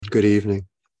Good evening.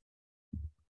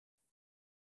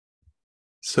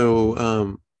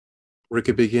 So we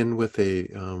could begin with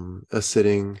a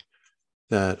sitting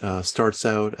that starts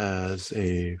out as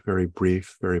a very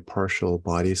brief, very partial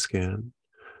body scan,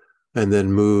 and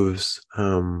then moves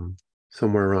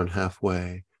somewhere around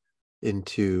halfway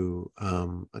into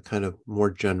a kind of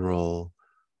more general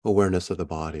awareness of the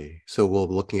body. So we'll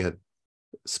be looking at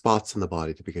spots in the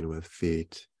body to begin with: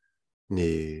 feet,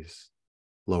 knees,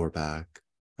 lower back,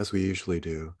 as we usually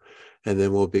do. And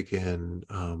then we'll begin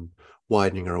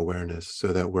widening our awareness so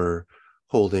that we're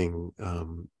holding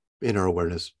in our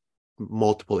awareness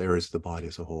multiple areas of the body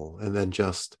as a whole, and then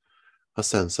just a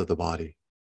sense of the body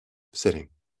sitting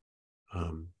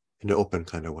in an open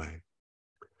kind of way.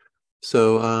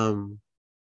 So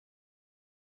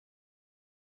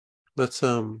let's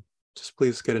just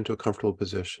please get into a comfortable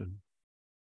position.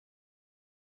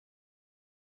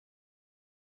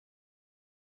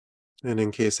 And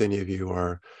in case any of you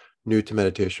are new to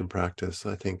meditation practice,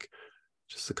 I think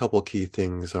just a couple key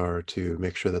things are to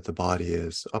make sure that the body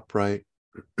is upright,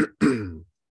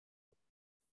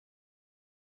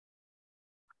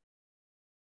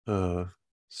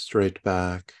 straight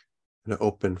back, and an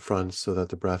open front so that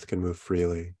the breath can move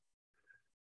freely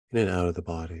in and out of the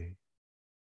body,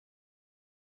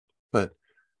 but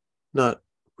not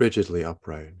rigidly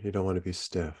upright. You don't want to be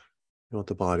stiff. You want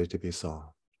the body to be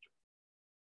soft.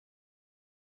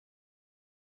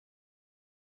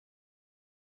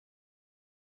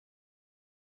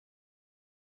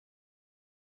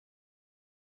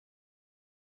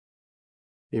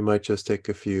 You might just take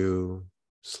a few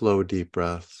slow, deep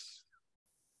breaths.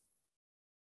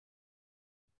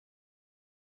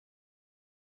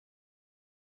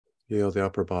 Feel the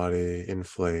upper body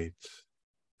inflate,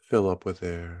 fill up with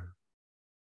air.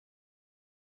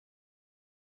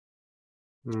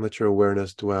 And let your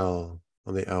awareness dwell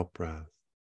on the out breath,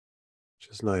 which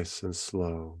is nice and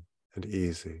slow and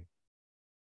easy.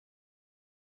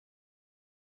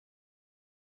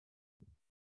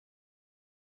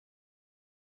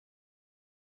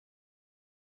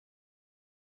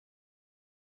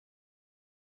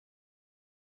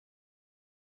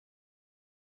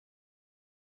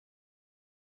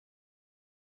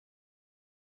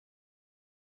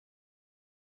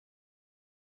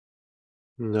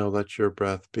 Now let your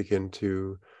breath begin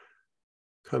to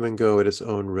come and go at its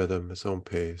own rhythm, its own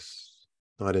pace,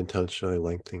 not intentionally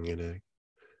lengthening it.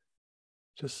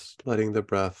 Just letting the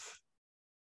breath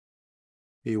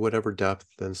be whatever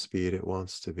depth and speed it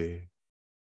wants to be. It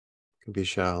can be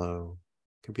shallow,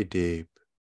 it can be deep,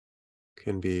 it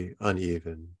can be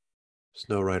uneven. There's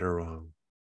no right or wrong.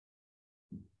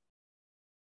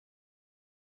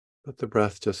 Let the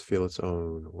breath just feel its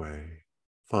own way,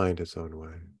 find its own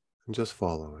way, and just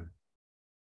follow it.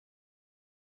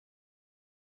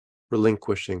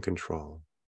 Relinquishing control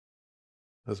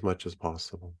as much as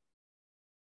possible.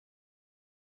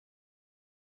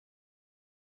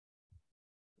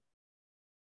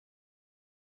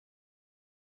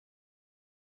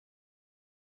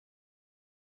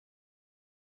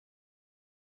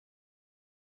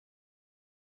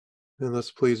 And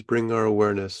let's please bring our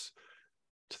awareness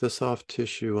to the soft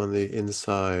tissue on the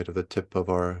inside of the tip of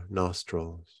our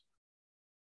nostrils.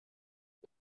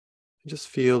 And just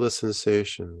feel the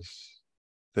sensations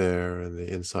there in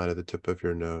the inside of the tip of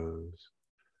your nose,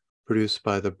 produced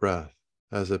by the breath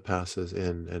as it passes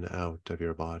in and out of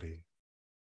your body.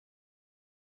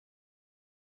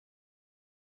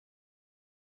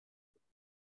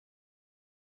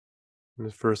 And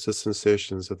at first, the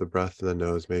sensations of the breath in the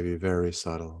nose may be very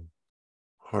subtle,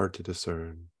 hard to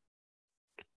discern.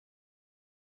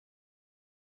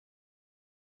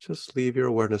 Just leave your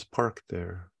awareness parked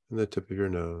there in the tip of your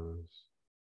nose.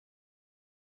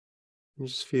 And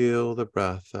just feel the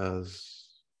breath as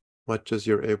much as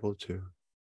you're able to.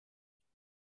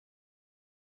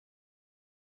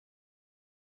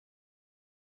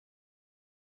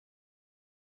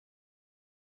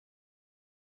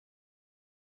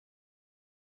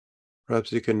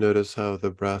 Perhaps you can notice how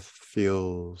the breath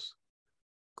feels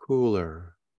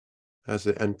cooler as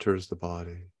it enters the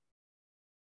body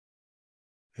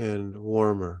and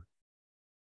warmer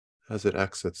as it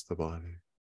exits the body,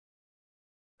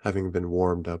 having been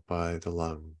warmed up by the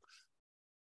lungs.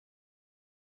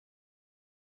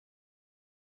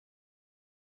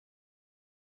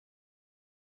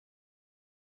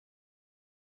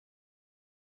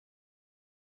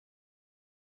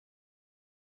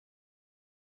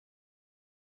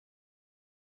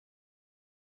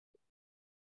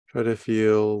 Try to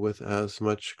feel with as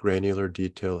much granular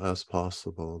detail as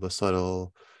possible the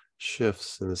subtle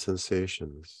shifts in the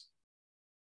sensations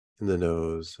in the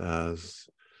nose as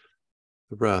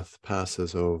The breath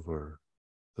passes over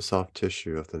the soft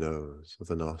tissue of the nose, of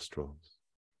the nostrils.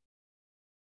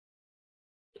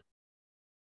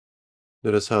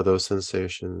 Notice how those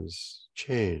sensations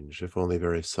change, if only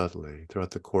very subtly,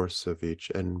 throughout the course of each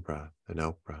in-breath and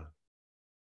out-breath.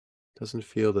 It doesn't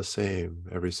feel the same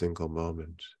every single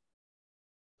moment.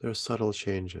 There are subtle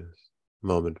changes,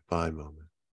 moment by moment.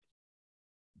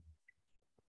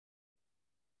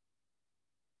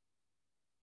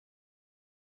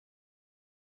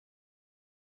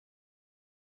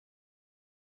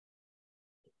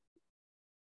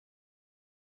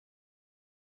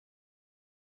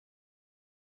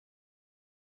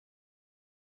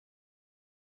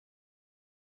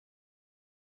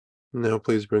 Now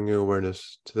please bring your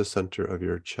awareness to the center of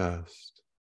your chest,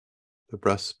 the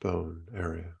breastbone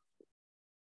area,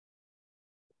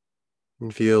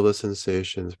 and feel the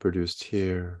sensations produced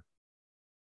here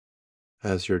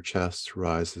as your chest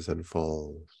rises and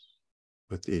falls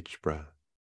with each breath.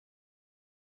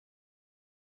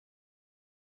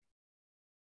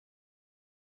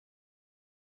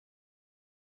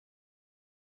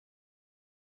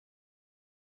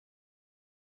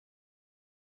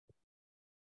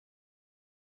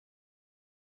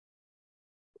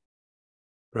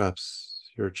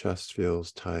 Perhaps your chest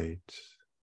feels tight,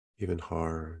 even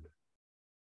hard.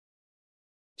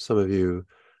 Some of you,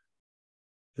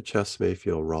 the chest may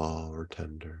feel raw or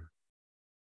tender.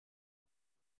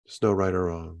 There's no right or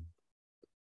wrong.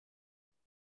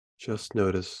 Just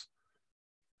notice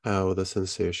how the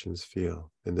sensations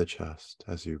feel in the chest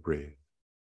as you breathe.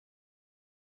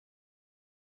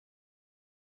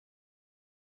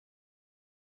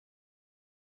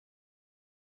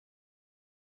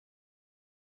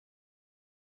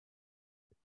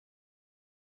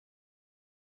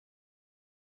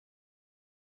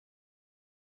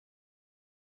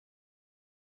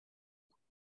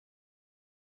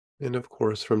 And of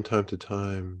course, from time to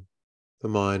time, the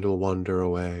mind will wander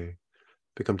away,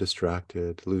 become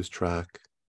distracted, lose track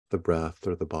of the breath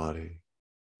or the body.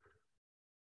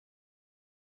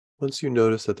 Once you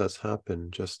notice that that's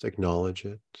happened, just acknowledge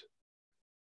it.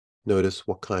 Notice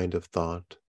what kind of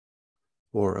thought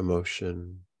or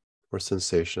emotion or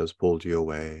sensation has pulled you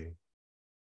away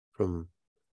from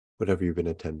whatever you've been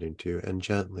attending to, and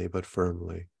gently but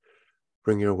firmly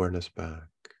bring your awareness back,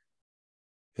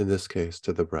 in this case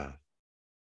to the breath.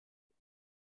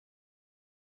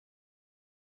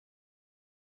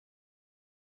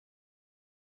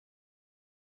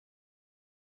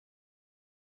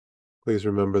 Please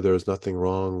remember there is nothing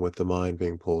wrong with the mind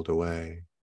being pulled away.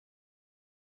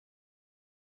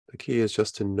 The key is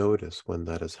just to notice when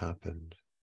that has happened,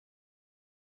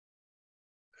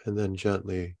 and then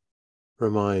gently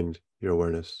remind your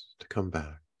awareness to come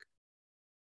back.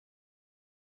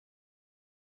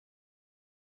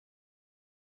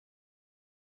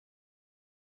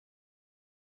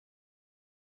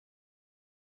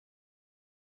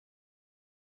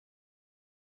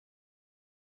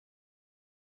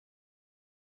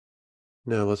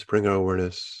 Now let's bring our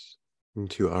awareness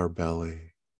into our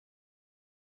belly,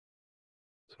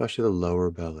 especially the lower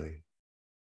belly,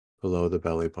 below the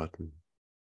belly button.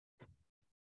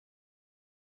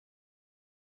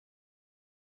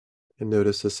 And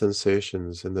notice the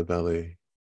sensations in the belly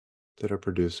that are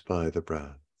produced by the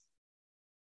breath.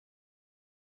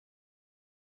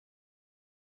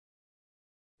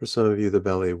 For some of you, the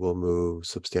belly will move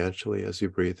substantially as you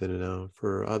breathe in and out.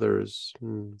 For others,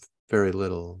 very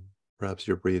little. Perhaps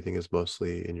your breathing is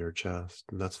mostly in your chest,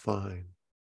 and that's fine.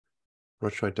 We're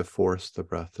not trying to force the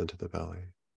breath into the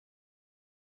belly.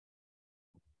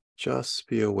 Just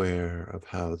be aware of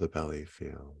how the belly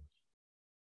feels,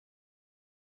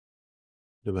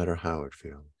 no matter how it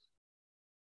feels.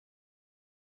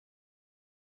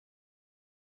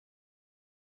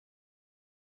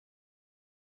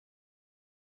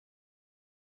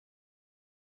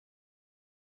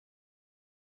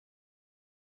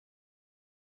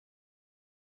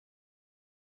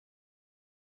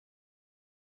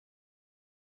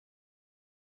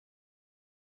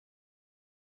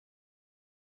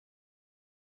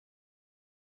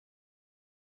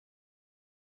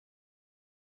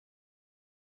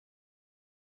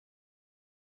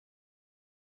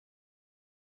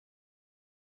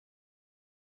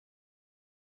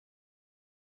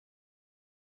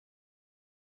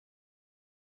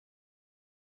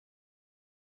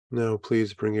 Now,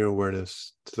 please bring your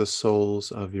awareness to the soles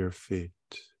of your feet.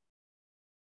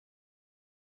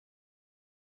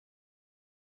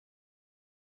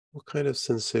 What kind of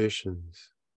sensations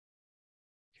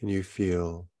can you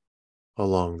feel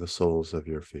along the soles of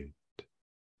your feet?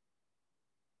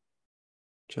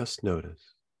 Just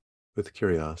notice with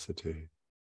curiosity.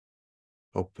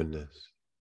 openness.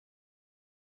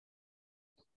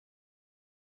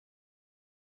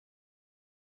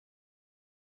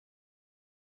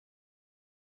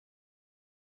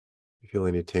 You feel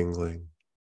any tingling,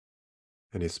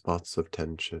 any spots of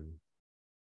tension.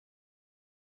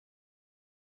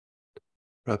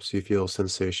 Perhaps you feel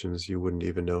sensations you wouldn't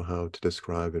even know how to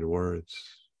describe in words.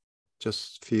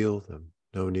 Just feel them.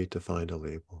 No need to find a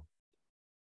label.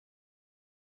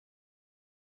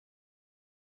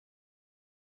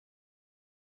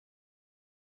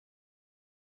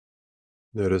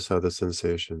 Notice how the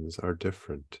sensations are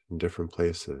different in different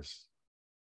places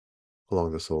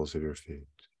along the soles of your feet.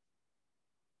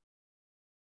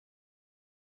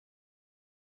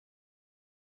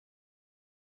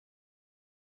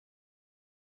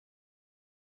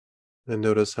 And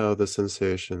notice how the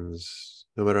sensations,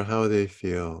 no matter how they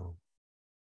feel,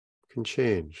 can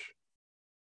change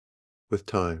with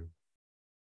time.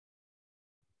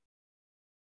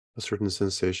 A certain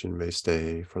sensation may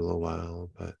stay for a little while,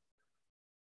 but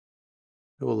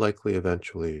it will likely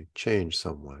eventually change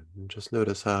somewhat. And just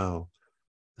notice how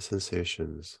the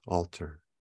sensations alter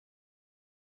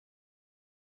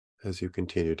as you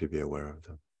continue to be aware of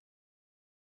them.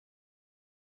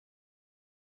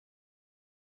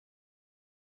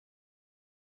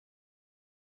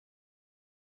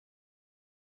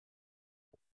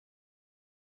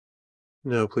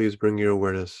 Now, please bring your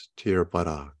awareness to your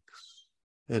buttocks.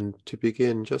 And to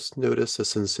begin, just notice the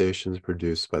sensations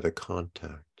produced by the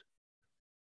contact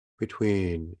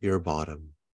between your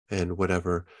bottom and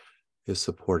whatever is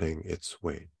supporting its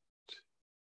weight.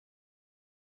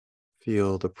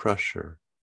 Feel the pressure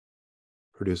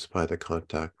produced by the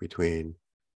contact between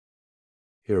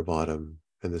your bottom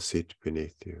and the seat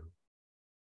beneath you.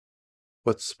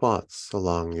 What spots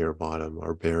along your bottom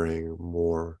are bearing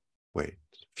more weight?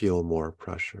 Feel more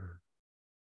pressure.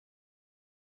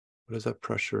 What does that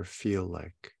pressure feel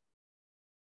like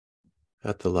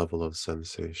at the level of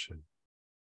sensation?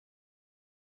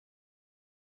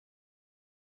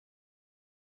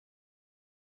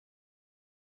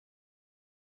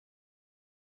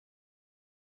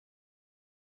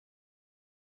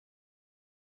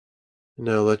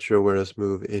 Now let your awareness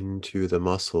move into the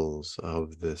muscles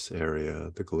of this area,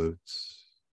 the glutes.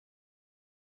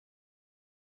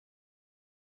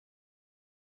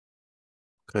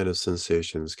 What kind of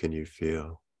sensations can you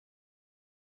feel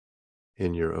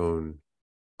in your own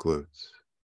glutes?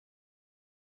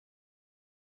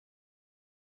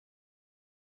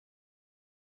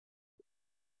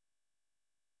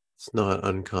 It's not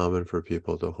uncommon for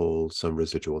people to hold some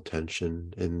residual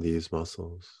tension in these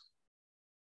muscles.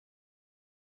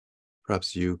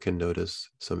 Perhaps you can notice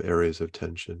some areas of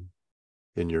tension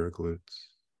in your glutes.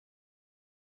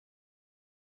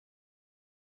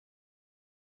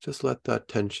 Just let that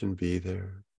tension be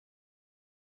there.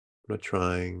 We're not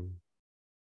trying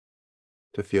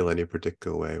to feel any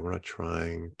particular way. We're not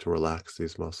trying to relax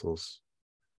these muscles.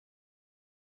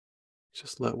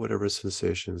 Just let whatever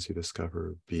sensations you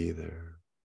discover be there.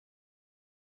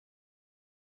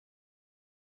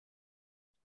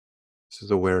 This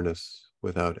is awareness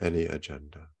without any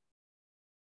agenda.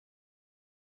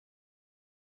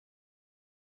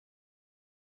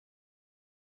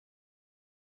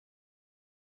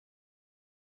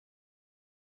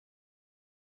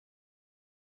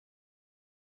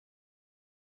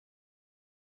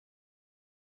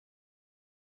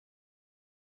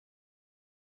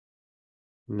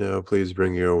 Now, please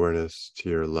bring your awareness to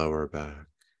your lower back.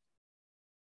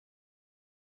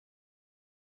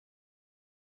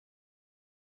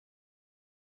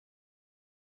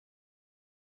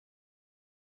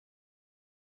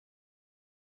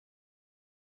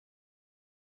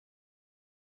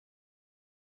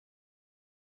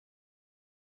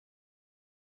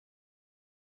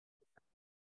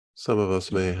 Some of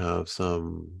us may have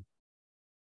some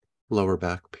lower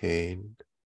back pain.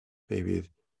 Maybe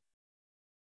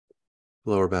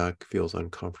lower back feels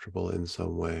uncomfortable in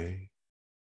some way.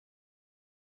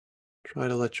 Try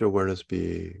to let your awareness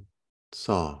be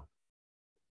soft.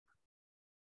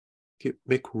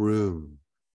 Make room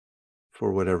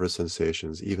for whatever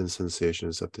sensations, even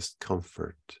sensations of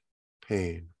discomfort,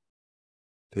 pain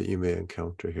that you may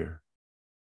encounter here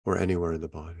or anywhere in the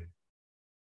body.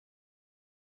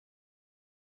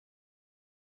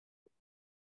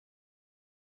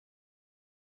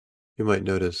 You might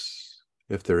notice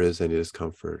if there is any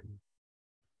discomfort,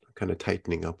 kind of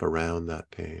tightening up around that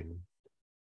pain.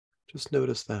 Just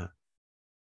notice that,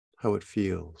 how it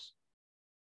feels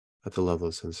at the level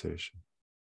of sensation.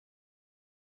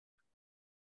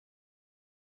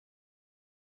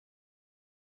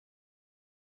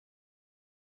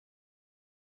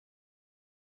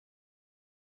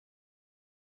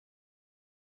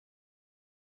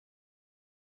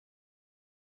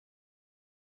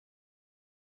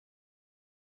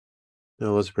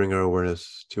 Now let's bring our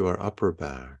awareness to our upper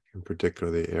back, in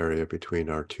particular the area between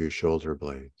our two shoulder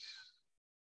blades.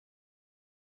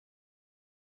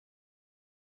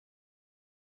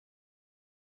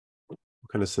 What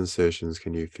kind of sensations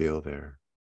can you feel there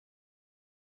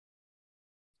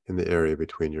in the area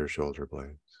between your shoulder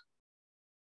blades?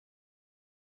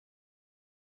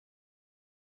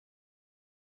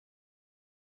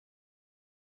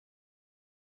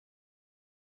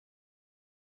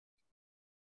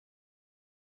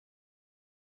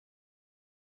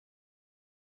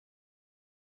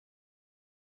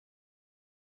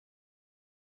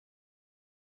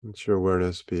 Let your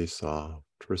awareness be soft,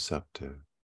 receptive,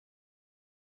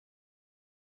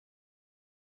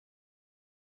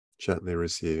 gently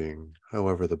receiving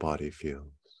however the body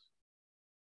feels.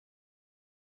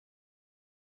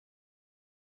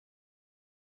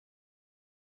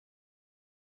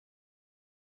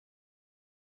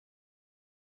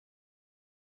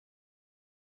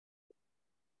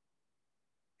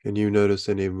 Can you notice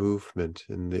any movement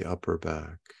in the upper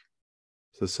back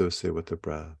associated with the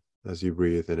breath as you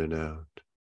breathe in and out?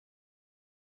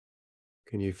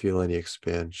 Can you feel any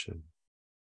expansion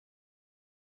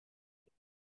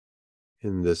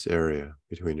in this area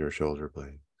between your shoulder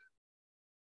blades?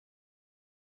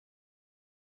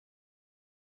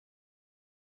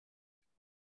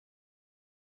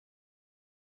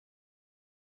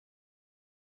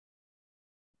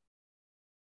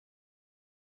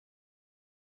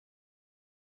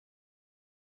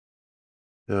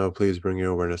 Now, please bring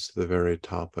your awareness to the very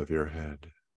top of your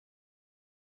head.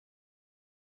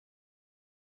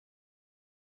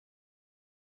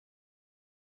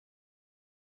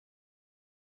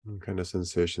 What kind of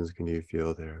sensations can you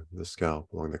feel there? The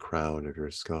scalp along the crown of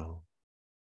your skull?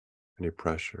 Any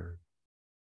pressure?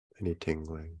 Any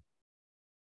tingling?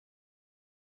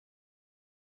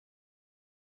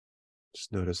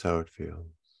 Just notice how it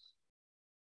feels.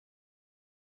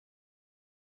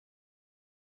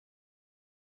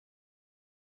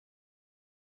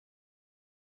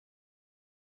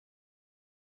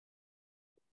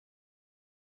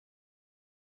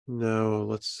 Now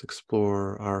let's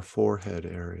explore our forehead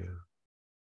area.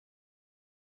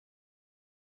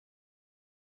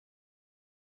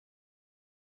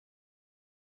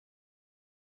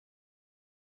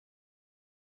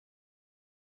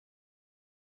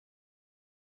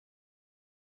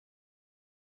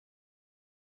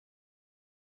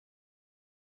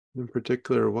 In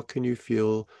particular, what can you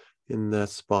feel in that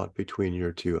spot between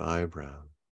your two eyebrows?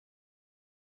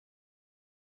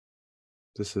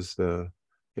 This is the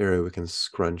area we can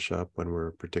scrunch up when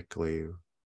we're particularly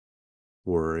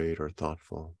worried or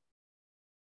thoughtful,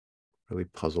 really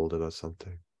puzzled about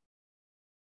something.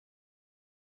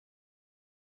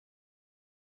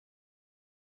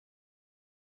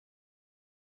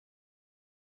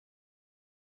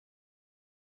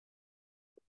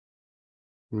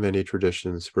 In many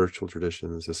traditions, spiritual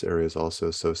traditions, this area is also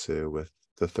associated with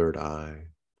the third eye,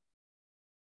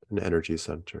 an energy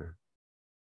center.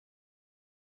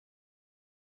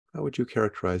 How would you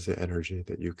characterize the energy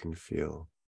that you can feel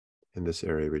in this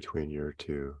area between your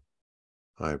two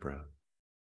eyebrows?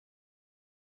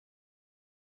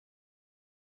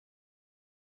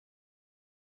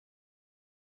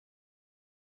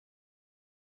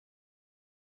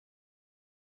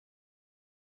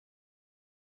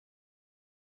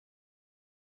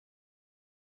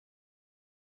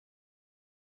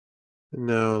 And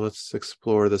now let's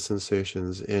explore the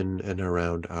sensations in and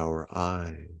around our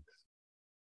eyes.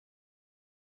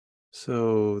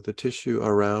 So the tissue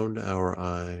around our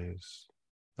eyes,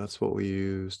 that's what we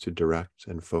use to direct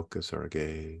and focus our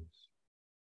gaze.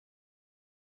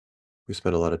 We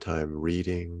spend a lot of time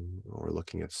reading or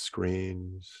looking at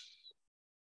screens.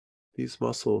 These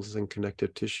muscles and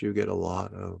connective tissue get a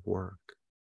lot of work.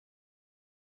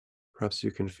 Perhaps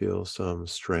you can feel some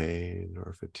strain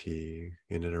or fatigue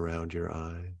in and around your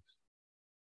eyes.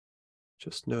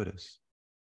 Just notice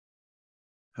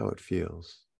how it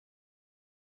feels.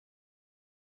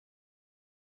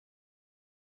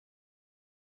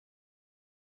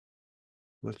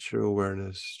 Let your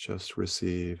awareness just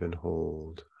receive and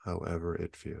hold however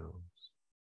it feels.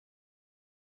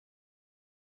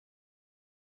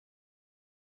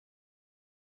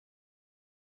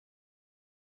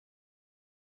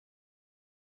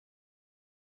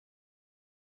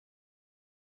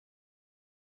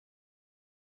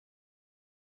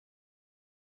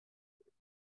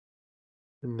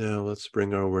 And now let's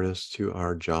bring our awareness to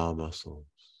our jaw muscles,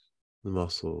 the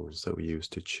muscles that we use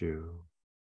to chew.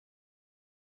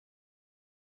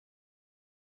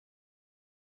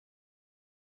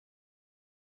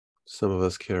 Some of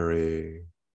us carry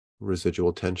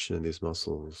residual tension in these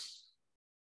muscles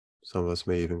Some of us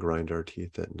may even grind our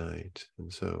teeth at night.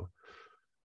 And so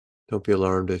don't be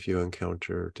alarmed if you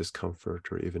encounter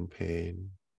discomfort or even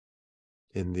pain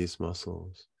in these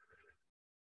muscles.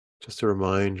 Just a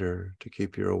reminder to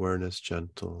keep your awareness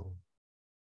gentle,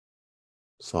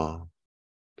 soft.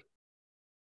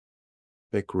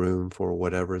 Make room for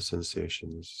whatever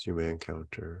sensations you may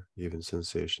encounter, even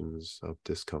sensations of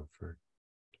discomfort.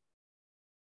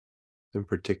 In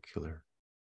particular,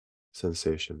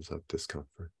 sensations of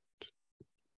discomfort.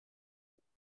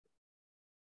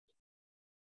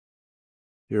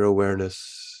 Your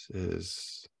awareness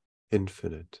is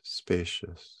infinite,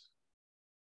 spacious.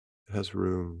 It has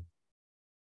room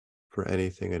for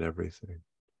anything and everything.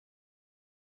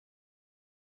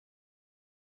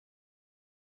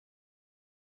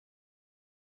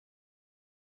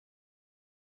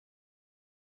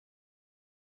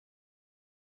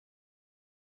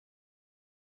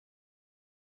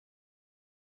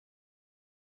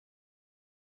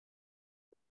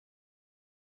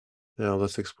 Now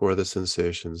let's explore the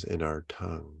sensations in our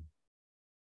tongue.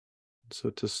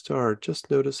 So to start, just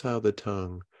notice how the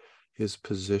tongue is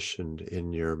positioned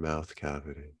in your mouth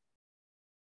cavity.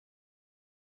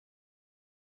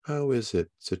 How is it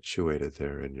situated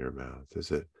there in your mouth? Is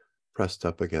it pressed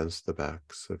up against the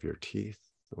backs of your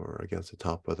teeth or against the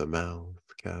top of the mouth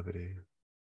cavity?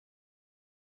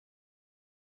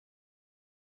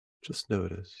 Just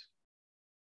notice.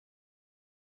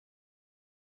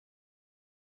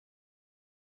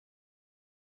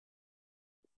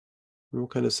 And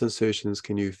what kind of sensations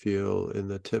can you feel in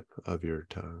the tip of your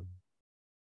tongue?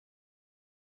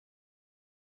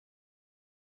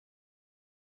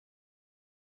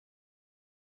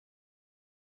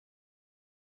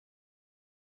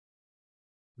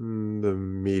 The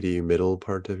meaty middle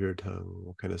part of your tongue,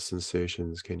 what kind of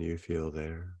sensations can you feel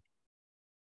there?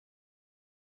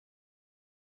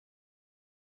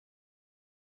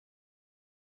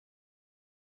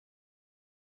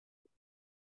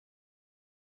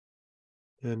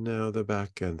 And now the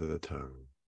back end of the tongue.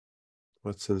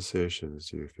 What sensations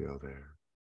do you feel there?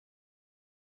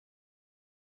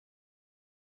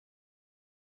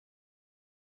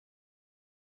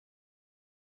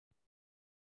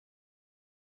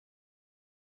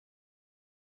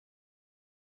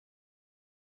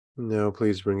 Now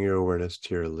please bring your awareness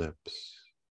to your lips.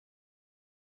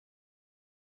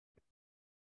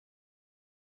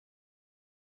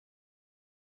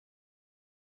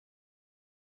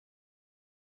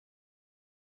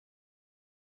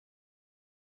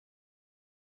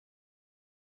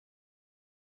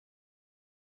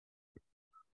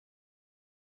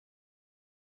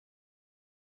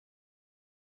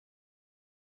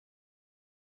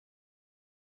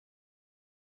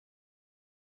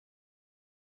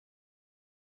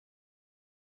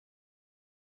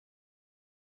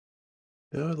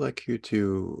 Now I'd like you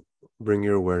to bring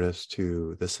your awareness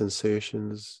to the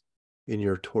sensations in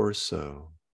your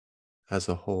torso as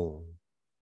a whole.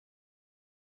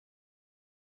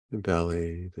 The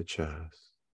belly, the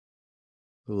chest,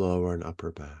 the lower and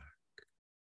upper back.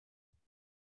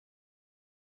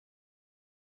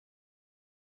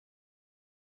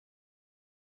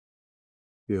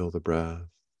 Feel the breath.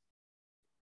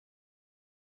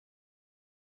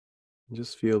 And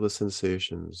just feel the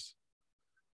sensations,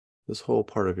 this whole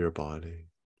part of your body.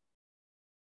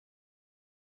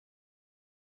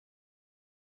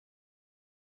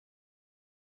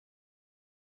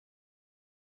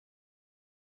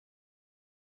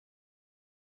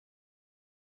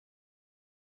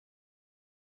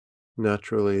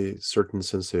 Naturally, certain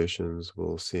sensations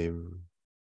will seem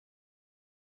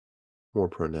more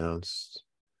pronounced.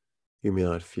 You may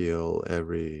not feel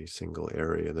every single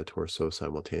area in the torso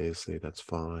simultaneously. That's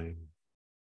fine.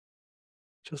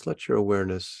 Just let your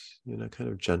awareness, in a kind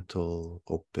of gentle,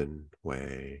 open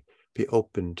way, be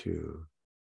open to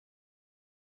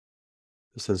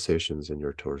the sensations in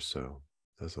your torso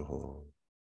as a whole.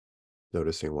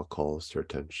 Noticing what calls to your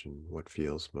attention, what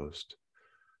feels most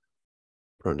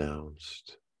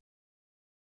pronounced.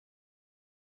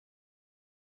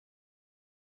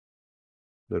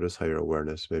 Notice how your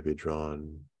awareness may be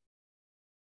drawn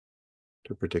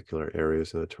to particular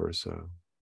areas in the torso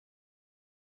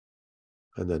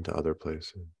and then to other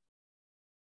places.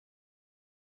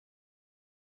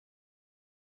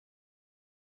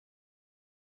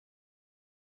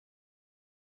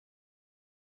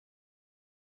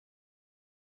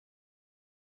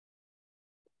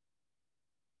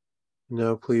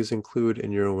 Now, please include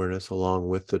in your awareness, along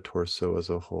with the torso as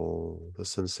a whole, the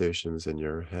sensations in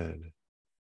your head.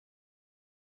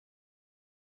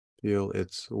 Feel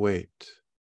its weight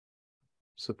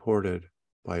supported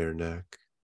by your neck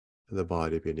and the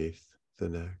body beneath the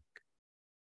neck.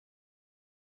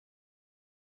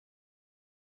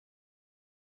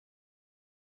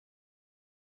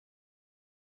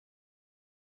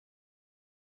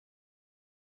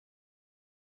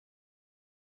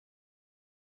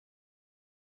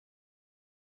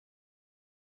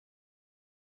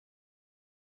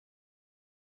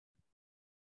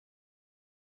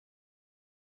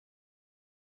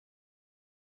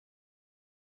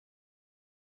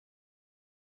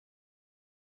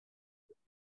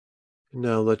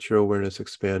 Now let your awareness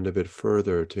expand a bit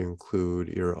further to include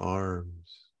your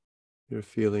arms. You're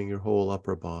feeling your whole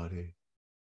upper body,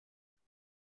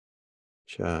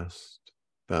 chest,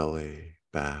 belly,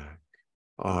 back,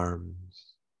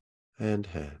 arms, and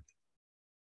head.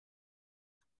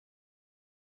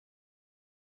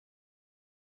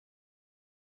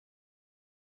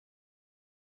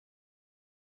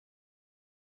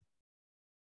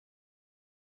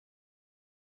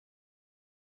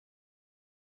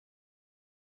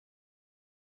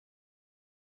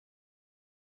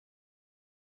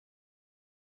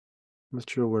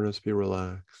 Let your awareness be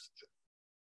relaxed,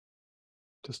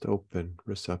 just open,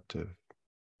 receptive,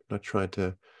 not trying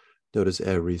to notice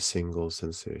every single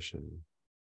sensation.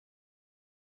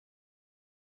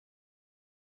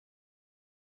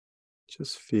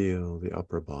 Just feel the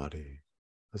upper body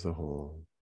as a whole,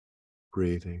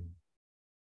 breathing,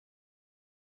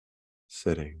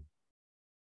 sitting.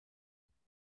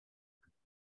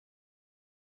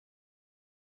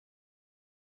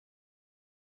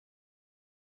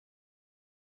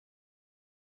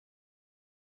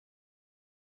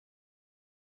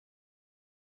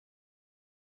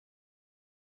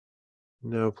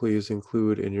 Now please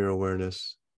include in your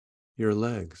awareness your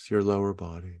legs, your lower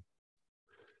body,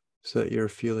 so that you're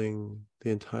feeling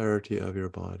the entirety of your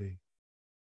body.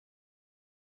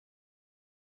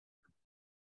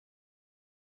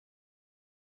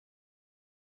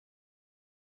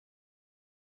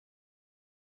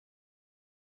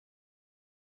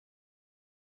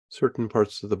 Certain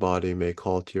parts of the body may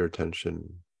call to your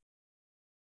attention.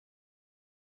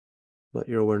 Let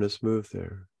your awareness move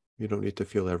there. You don't need to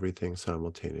feel everything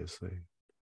simultaneously.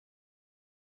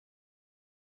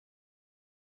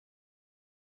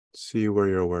 See where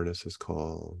your awareness is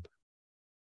called.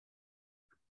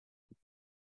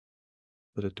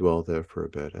 Let it dwell there for a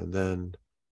bit, and then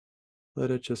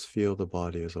let it just feel the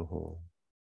body as a whole.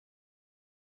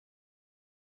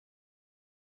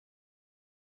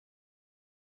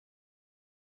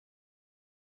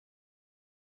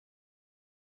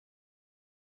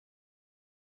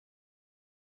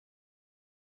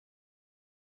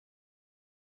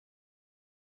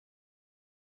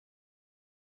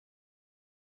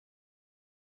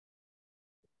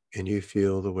 And you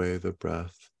feel the way the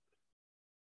breath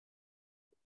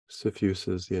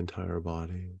suffuses the entire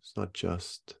body. It's not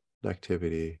just an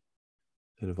activity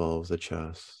that involves the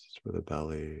chest or the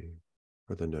belly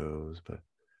or the nose, but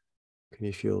can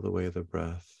you feel the way the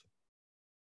breath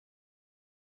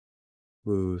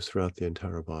moves throughout the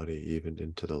entire body, even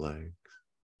into the legs?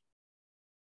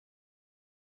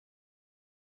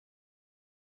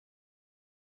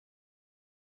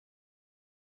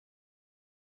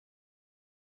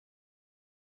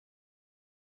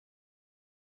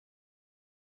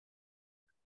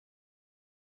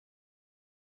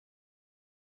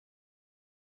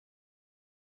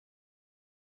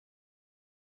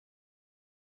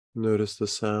 Notice the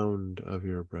sound of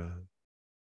your breath.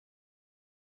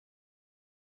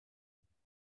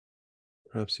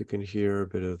 Perhaps you can hear a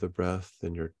bit of the breath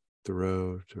in your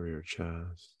throat or your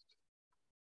chest.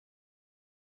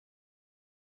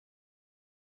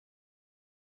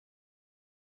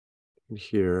 You can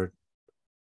hear it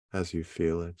as you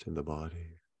feel it in the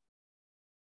body.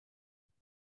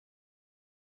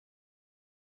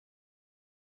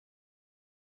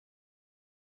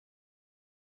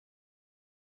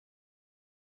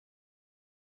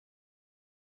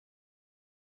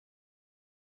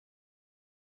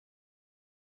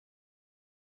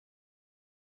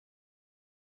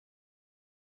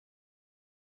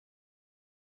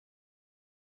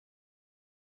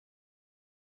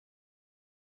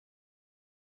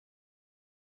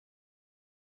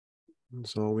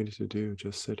 That's all we need to do.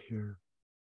 Just sit here.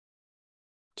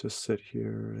 Just sit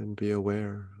here and be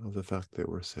aware of the fact that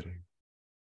we're sitting.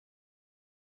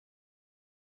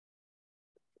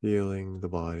 Feeling the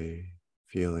body,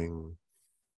 feeling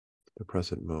the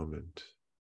present moment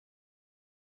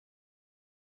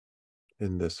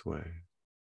in this way,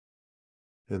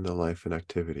 in the life and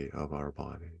activity of our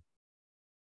body.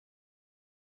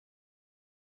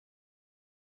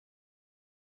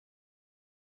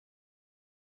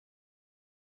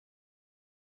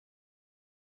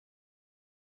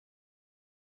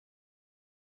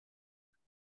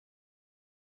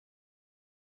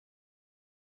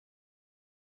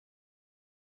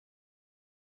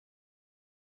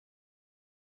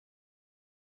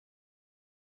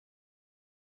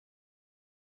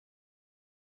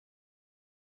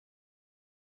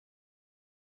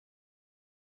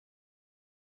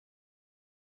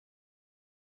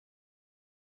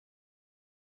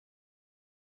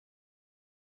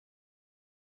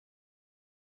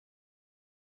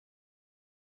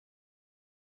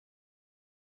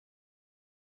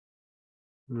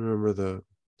 Remember the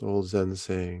old Zen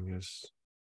saying is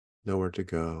nowhere to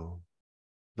go,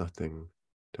 nothing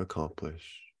to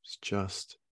accomplish. It's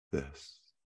just this.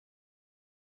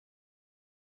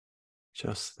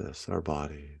 Just this, our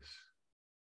bodies,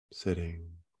 sitting,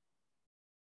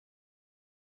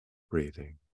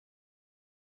 breathing,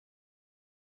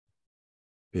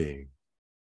 being.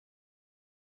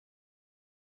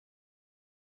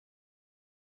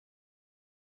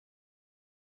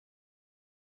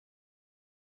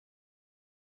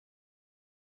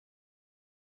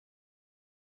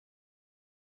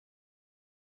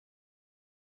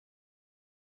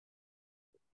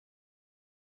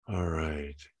 All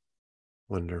right,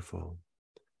 wonderful.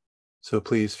 So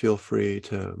please feel free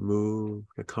to move,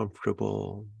 get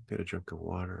comfortable, get a drink of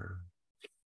water.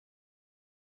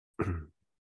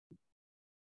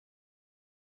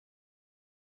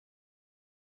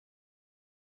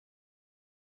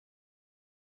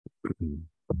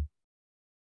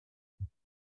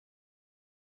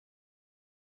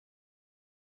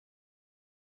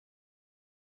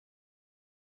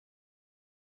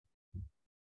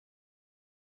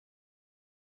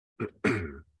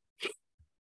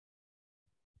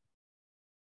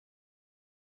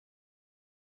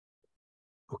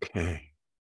 Okay.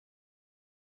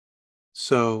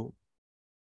 So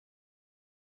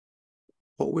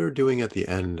what we're doing at the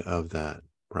end of that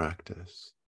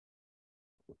practice,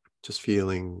 just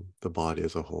feeling the body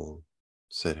as a whole,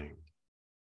 sitting.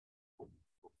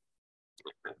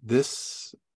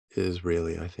 This is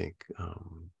really, I think,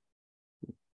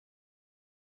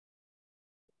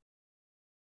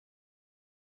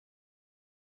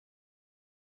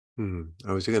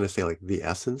 I was going to say like the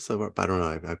essence of our, but I don't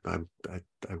know.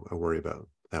 I worry about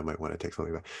that might want to take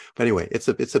something back. But anyway, it's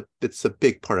a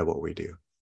big part of what we do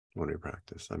when we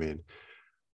practice. I mean,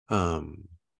 um,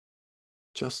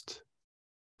 just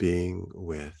being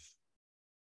with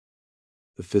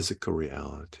the physical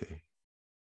reality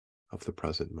of the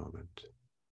present moment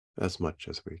as much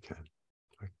as we can,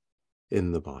 like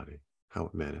in the body, how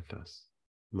it manifests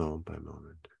moment by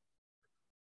moment.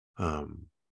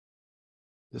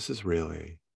 This is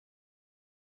really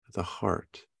the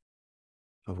heart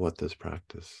of what this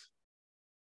practice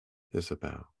is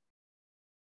about.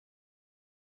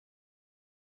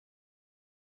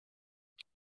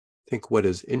 I think what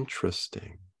is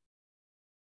interesting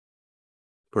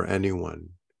for anyone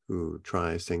who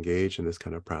tries to engage in this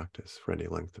kind of practice for any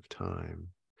length of time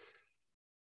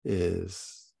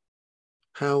is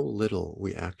how little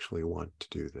we actually want to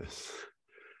do this,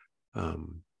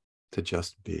 to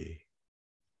just be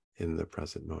in the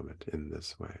present moment in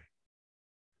this way.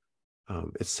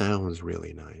 It sounds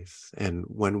really nice. And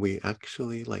when we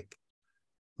actually like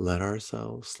let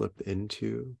ourselves slip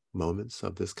into moments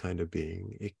of this kind of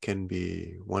being, it can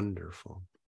be wonderful.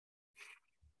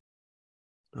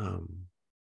 But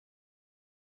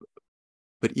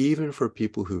even for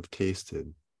people who've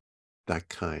tasted that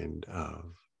kind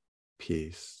of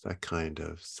peace, that kind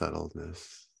of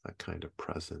settledness, that kind of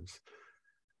presence,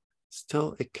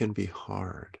 still it can be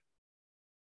hard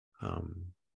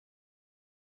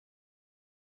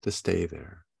to stay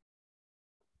there.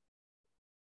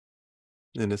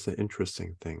 And it's an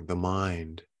interesting thing. The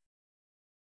mind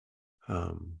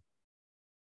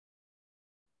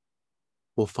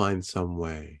will find some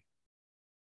way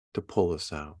to pull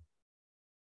us out.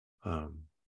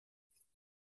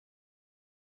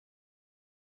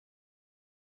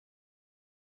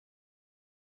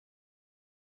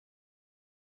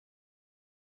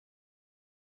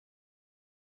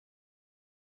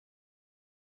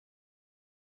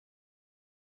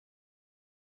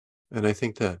 And I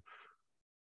think that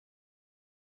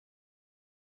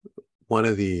one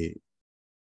of the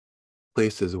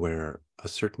places where a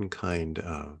certain kind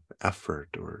of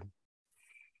effort or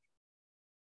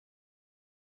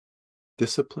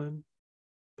discipline,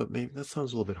 but maybe that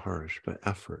sounds a little bit harsh, but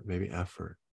effort, maybe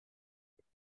effort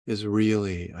is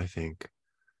really, I think,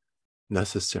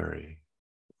 necessary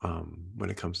when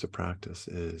it comes to practice,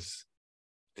 is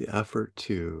the effort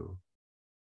to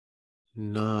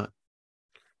not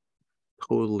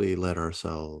totally let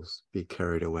ourselves be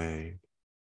carried away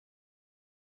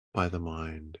by the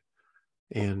mind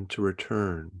and to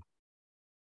return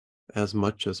as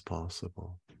much as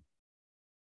possible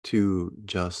to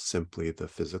just simply the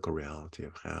physical reality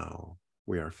of how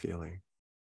we are feeling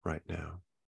right now,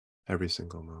 every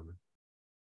single moment.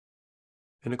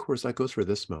 And of course, that goes for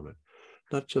this moment,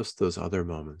 not just those other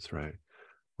moments, right?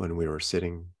 When we were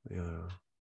sitting,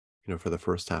 for the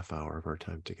first half hour of our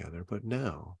time together, but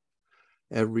now,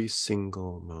 every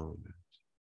single moment,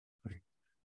 like,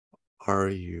 are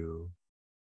you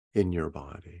in your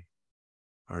body?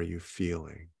 Are you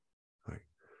feeling? Like,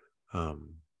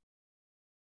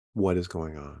 what is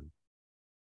going on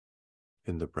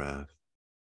in the breath,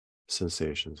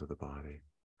 sensations of the body,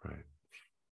 right?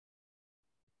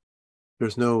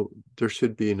 There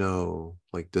should be no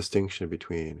like distinction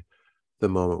between the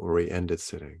moment where we ended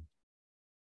sitting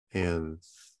and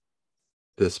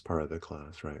this part of the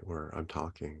class, right, where I'm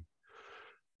talking.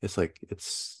 It's like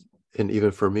and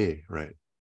even for me, right,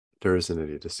 there isn't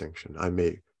any distinction. I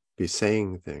may be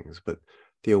saying things, but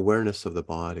the awareness of the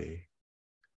body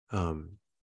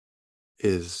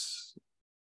is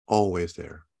always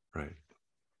there, right?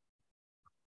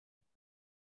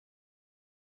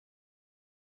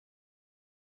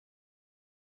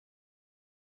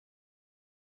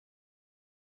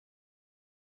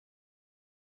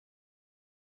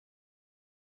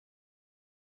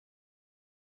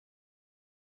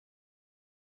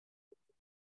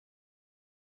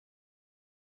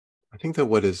 I think that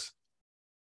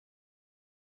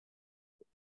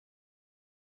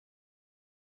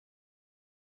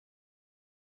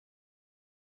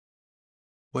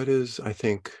I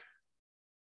think,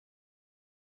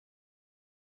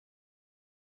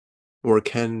 or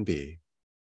can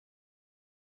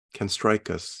strike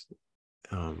us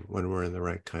when we're in the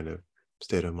right kind of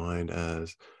state of mind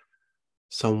as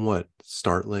somewhat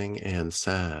startling and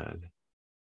sad,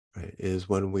 right, is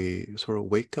when we sort of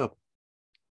wake up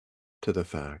to the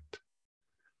fact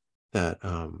that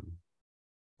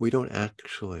we don't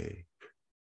actually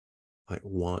like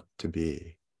want to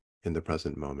be in the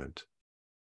present moment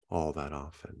all that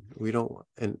often. We don't,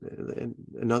 and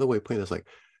another way of putting this, like,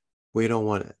 we don't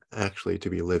want actually to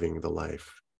be living the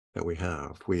life that we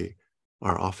have. We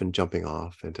are often jumping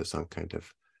off into some kind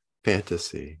of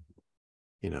fantasy,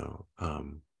 you know,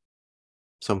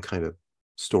 some kind of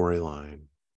storyline.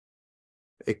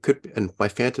 It could, and by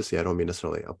fantasy, I don't mean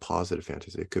necessarily a positive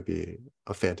fantasy. It could be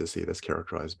a fantasy that's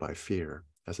characterized by fear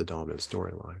as a dominant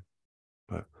storyline.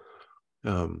 But,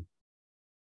 um,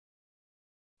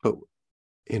 but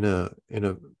in a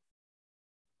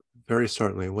very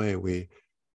startling way,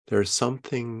 there's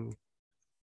something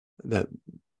that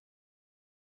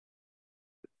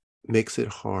makes it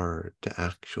hard to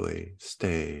actually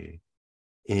stay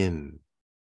in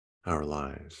our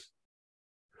lives,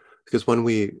 because when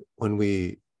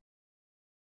we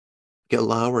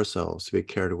allow ourselves to be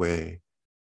carried away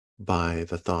by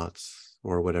the thoughts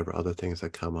or whatever other things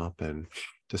that come up and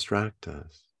distract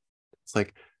us, it's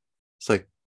like it's like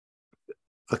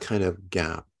a kind of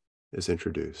gap is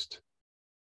introduced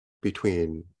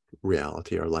between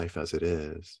reality or life as it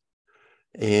is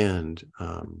and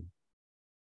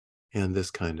and this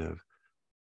kind of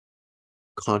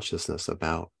consciousness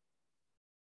about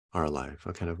our life.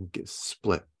 A kind of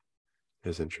split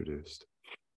is introduced.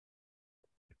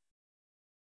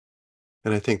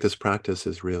 And I think this practice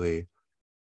is really,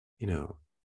 you know,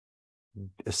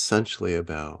 essentially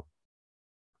about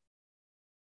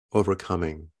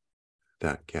overcoming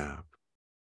that gap,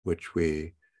 which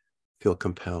we feel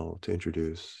compelled to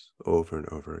introduce over and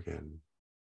over again,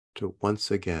 to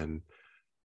once again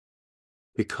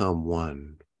become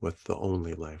one with the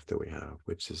only life that we have,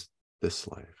 which is this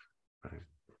life, right?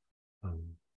 Um,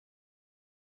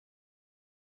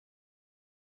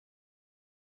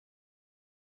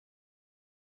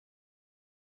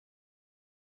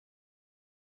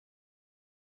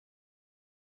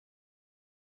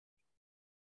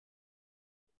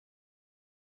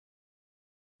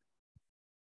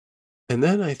 and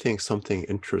then I think something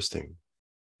interesting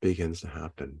begins to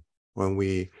happen when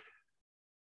we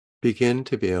begin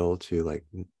to be able to like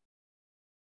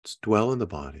dwell in the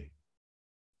body,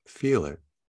 feel it,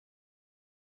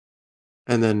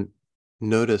 and then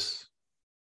notice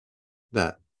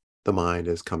that the mind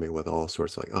is coming with all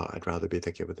sorts of like, oh, I'd rather be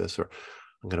thinking about this, or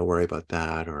I'm going to worry about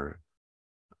that, or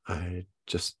I,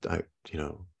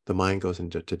 the mind goes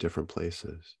into different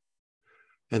places.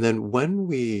 And then when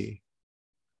we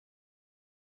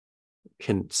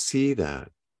can see that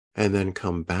and then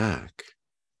come back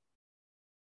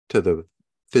to the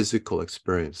physical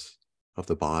experience of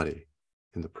the body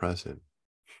in the present,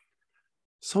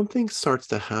 something starts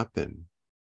to happen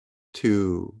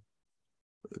to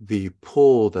the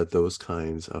pull that those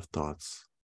kinds of thoughts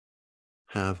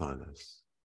have on us.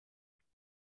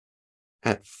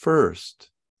 At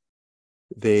first,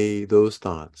 those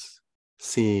thoughts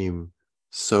seem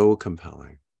so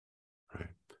compelling, right?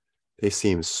 They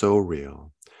seem so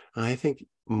real. And I think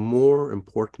more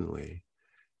importantly,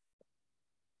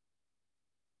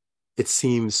 it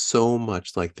seems so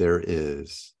much like there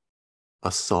is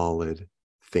a solid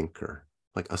thinker,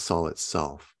 like a solid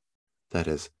self that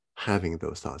is having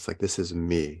those thoughts. Like, this is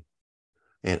me,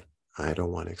 and I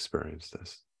don't want to experience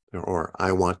this. or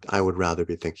I would rather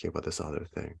be thinking about this other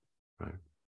thing, right?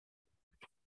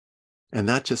 And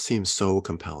that just seems so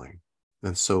compelling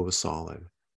and so solid.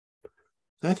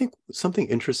 And I think something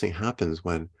interesting happens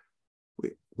when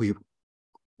we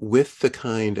with the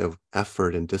kind of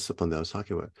effort and discipline that I was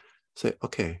talking about, say,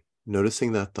 okay,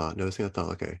 noticing that thought,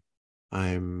 okay,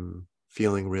 I'm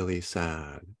feeling really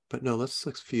sad, but no, let's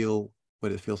feel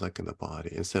what it feels like in the body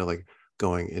instead of like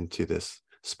going into this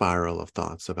spiral of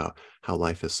thoughts about how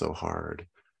life is so hard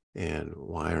and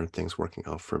why aren't things working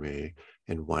out for me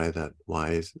and why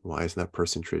isn't that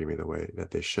person treating me the way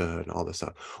that they should and all this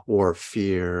stuff, or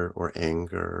fear or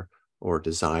anger or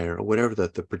desire or whatever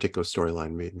that the particular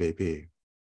storyline may be.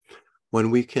 When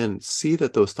we can see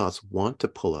that those thoughts want to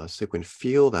pull us, we can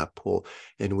feel that pull,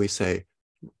 and we say,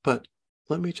 but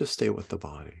let me just stay with the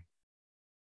body.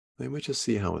 Let me just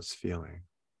see how it's feeling.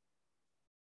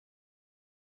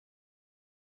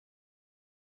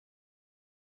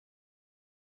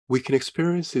 We can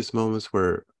experience these moments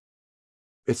where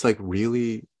it's like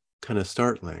really kind of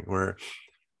startling, where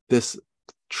this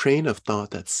train of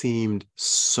thought that seemed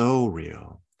so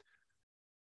real,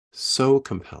 so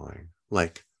compelling,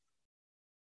 like,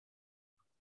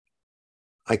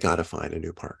 I got to find a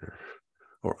new partner,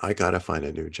 or I got to find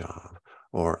a new job,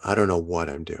 or I don't know what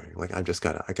I'm doing. Like, I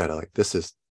gotta, like, this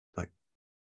is like,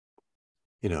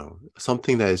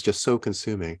 something that is just so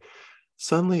consuming,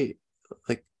 suddenly,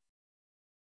 like,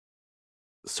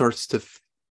 starts to,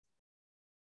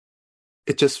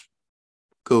 it just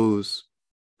goes,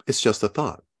 it's just a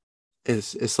thought.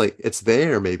 It's like, it's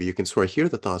there, maybe you can sort of hear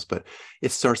the thoughts, but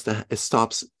it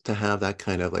stops to have that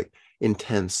kind of like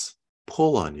intense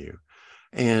pull on you.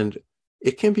 And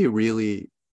it can be really,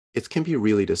 it can be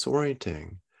really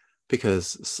disorienting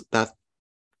because that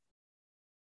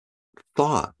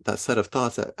set of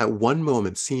thoughts that at one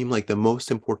moment seem like the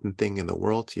most important thing in the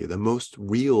world to you, the most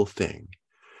real thing,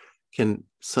 can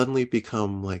suddenly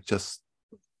become like just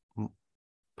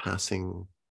passing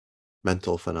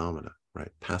mental phenomena,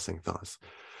 right? Passing thoughts.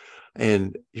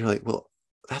 And you're like, well,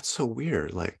 that's so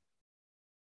weird. Like,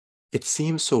 it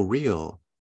seems so real.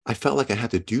 I felt like I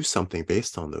had to do something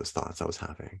based on those thoughts I was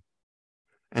having.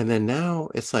 And then now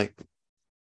it's like,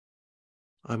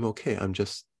 I'm okay. I'm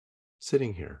just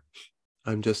sitting here.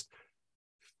 I'm just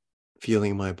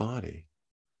feeling my body.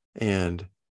 And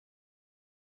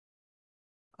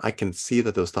I can see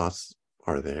that those thoughts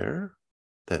are there,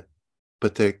 that,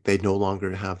 but they no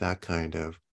longer have that kind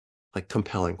of like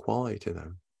compelling quality to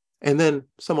them. And then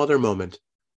some other moment,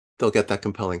 they'll get that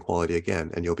compelling quality again,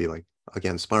 and you'll be like,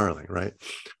 again, spiraling, right?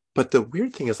 But the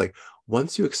weird thing is, like,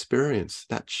 once you experience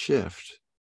that shift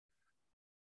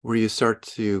where you start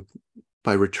to,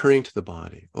 by returning to the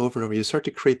body over and over, you start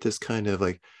to create this kind of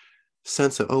like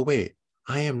sense of, oh, wait,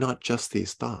 I am not just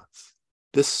these thoughts.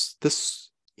 This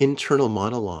internal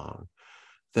monologue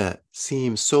that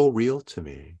seems so real to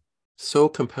me, so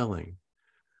compelling,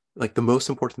 like the most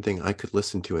important thing I could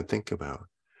listen to and think about,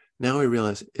 now I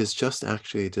realize is just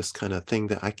actually this kind of thing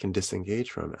that I can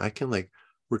disengage from. I can like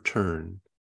return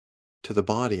to the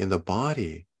body, and the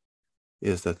body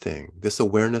is the thing. This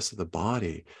awareness of the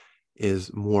body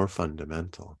is more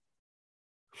fundamental.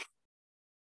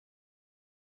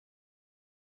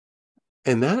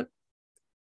 And that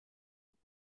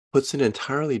puts an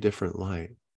entirely different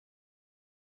light,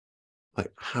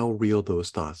 like how real those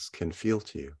thoughts can feel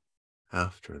to you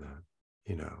after that,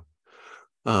 you know,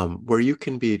 where you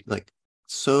can be like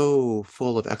so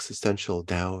full of existential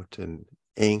doubt and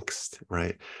angst,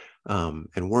 right?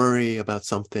 And worry about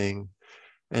something.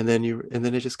 And then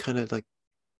it just kind of like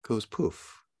goes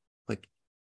poof. Like,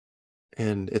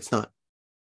 and it's not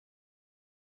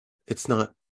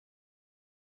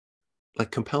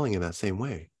like compelling in that same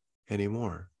way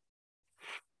anymore.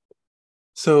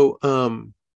 So,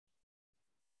 and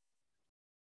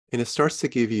it starts to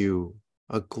give you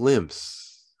a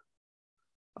glimpse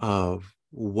of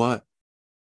what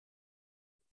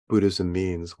Buddhism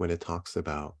means when it talks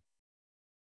about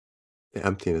the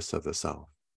emptiness of the self,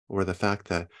 or the fact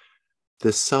that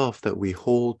this self that we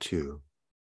hold to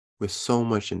with so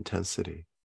much intensity,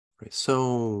 right?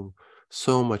 So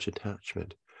much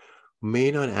attachment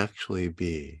may not actually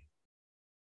be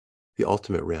the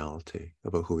ultimate reality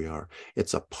about who we are.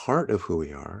 It's a part of who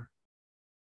we are,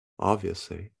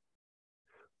 obviously,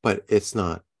 but it's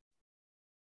not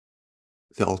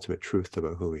the ultimate truth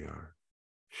about who we are.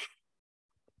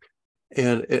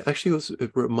 And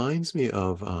it reminds me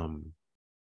of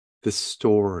this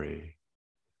story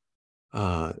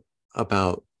uh,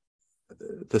 about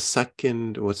the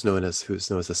second, who's known as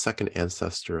the second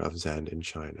ancestor of Zen in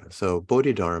China. So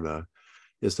Bodhidharma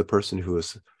is the person who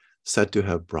is said to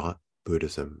have brought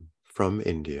Buddhism from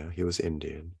India, he was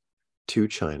Indian, to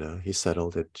China. He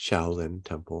settled at Shaolin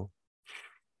Temple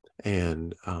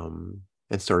and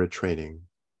started training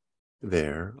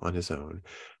there on his own.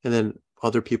 And then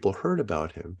other people heard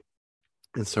about him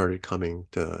and started coming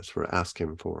to sort of ask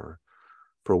him for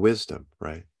wisdom,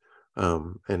 right?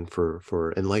 And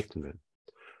for enlightenment.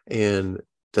 And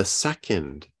the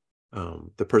second,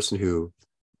 the person who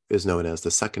is known as the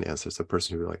second ancestor, the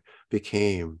person who like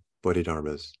became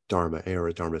Bodhidharma's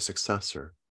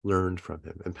successor, learned from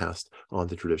him and passed on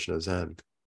the tradition of Zen,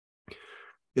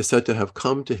 is said to have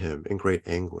come to him in great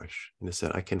anguish. And he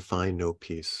said, I can find no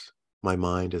peace. My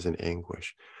mind is in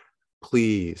anguish.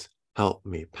 Please help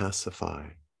me pacify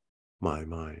my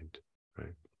mind,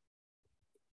 right?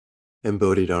 And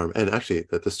Bodhidharma, and actually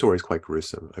the story is quite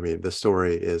gruesome. I mean, the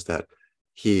story is that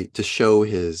he, to show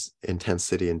his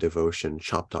intensity and devotion,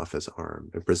 chopped off his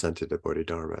arm and presented to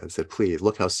Bodhidharma and said, please,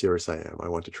 look how serious I am. I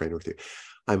want to train with you.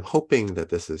 I'm hoping that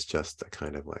this is just a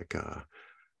kind of like a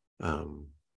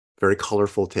very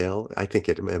colorful tale. I think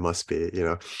it must be, you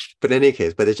know, but in any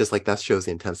case, but it's just like that shows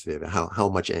the intensity of it, how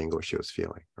much anguish he was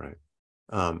feeling, right?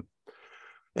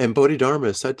 And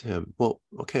Bodhidharma said to him, well,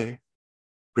 okay,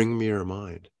 bring me your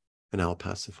mind and I'll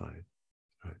pacify it.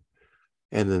 Right?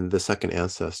 And then the second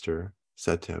ancestor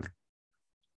said to him,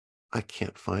 I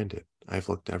can't find it. I've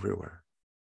looked everywhere.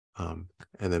 And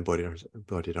then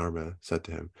Bodhidharma said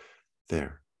to him,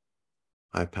 there,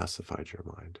 I pacified your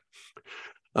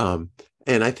mind.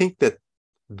 And I think that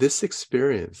this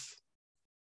experience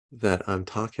that I'm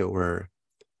talking about, where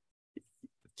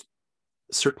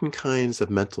certain kinds of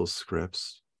mental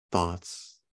scripts,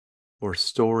 thoughts, or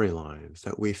storylines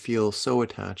that we feel so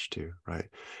attached to, right?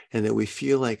 And that we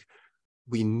feel like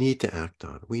we need to act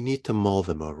on, we need to mull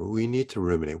them over, we need to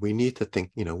ruminate, we need to think,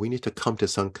 you know, we need to come to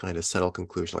some kind of settled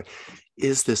conclusion. Like,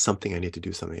 is this something I need to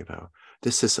do something about?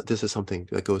 This is something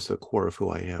that goes to the core of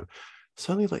who I am.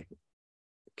 Suddenly, like,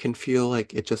 can feel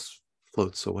like it just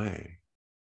floats away.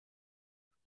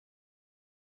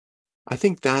 I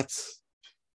think that's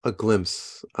a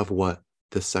glimpse of what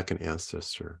the second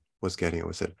ancestor was getting. It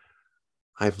was that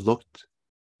I've looked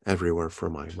everywhere for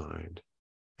my mind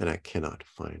and I cannot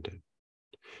find it.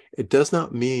 It does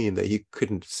not mean that he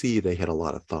couldn't see that he had a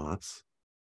lot of thoughts.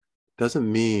 It doesn't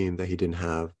mean that he didn't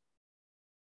have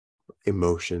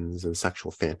emotions and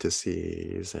sexual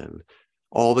fantasies and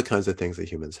all the kinds of things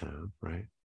that humans have, right?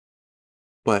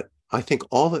 But I think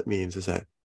all it means is that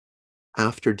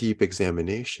after deep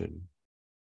examination,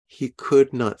 he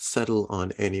could not settle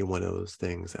on any one of those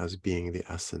things as being the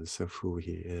essence of who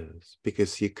he is,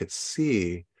 because he could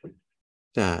see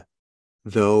that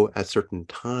though at certain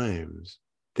times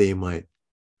they might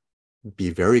be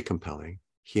very compelling,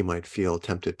 he might feel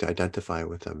tempted to identify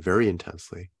with them very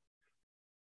intensely,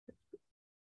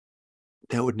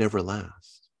 that would never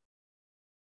last.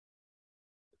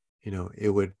 You know, it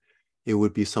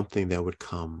would be something that would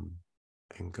come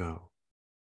and go.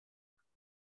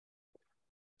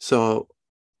 So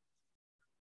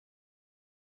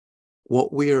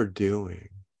what we are doing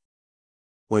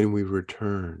when we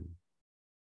return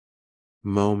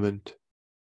moment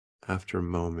after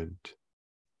moment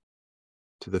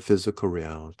to the physical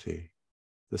reality,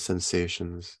 the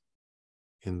sensations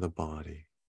in the body,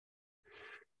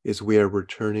 is we are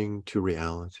returning to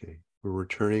reality. We're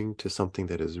returning to something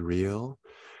that is real,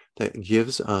 that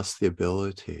gives us the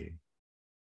ability,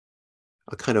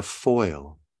 a kind of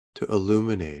foil to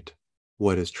illuminate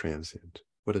what is transient,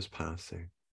 what is passing,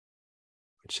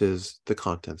 which is the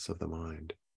contents of the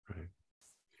mind, right?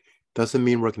 Doesn't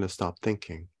mean we're going to stop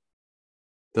thinking.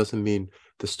 Doesn't mean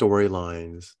the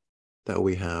storylines that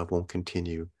we have won't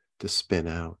continue to spin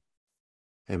out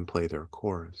and play their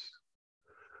course.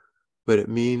 But it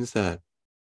means that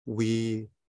we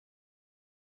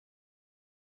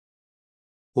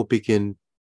will begin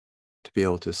to be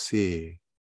able to see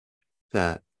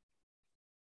that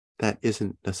that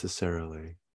isn't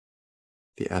necessarily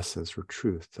the essence or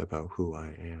truth about who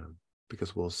I am,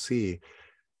 because we'll see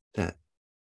that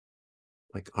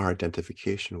like our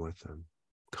identification with them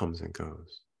comes and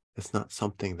goes. It's not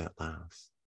something that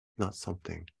lasts, not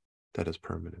something that is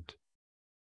permanent.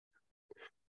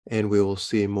 And we will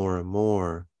see more and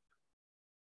more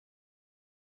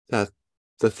that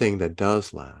the thing that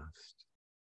does last,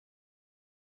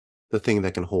 the thing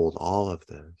that can hold all of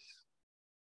this,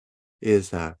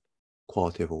 is that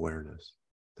quality of awareness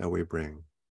that we bring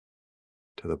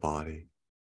to the body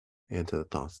and to the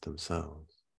thoughts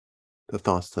themselves. The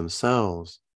thoughts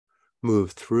themselves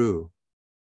move through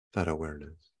that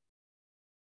awareness.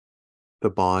 The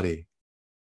body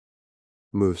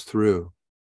moves through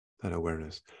that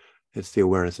awareness. It's the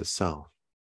awareness itself,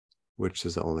 which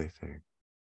is the only thing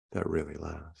that really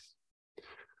lasts.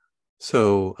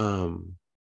 So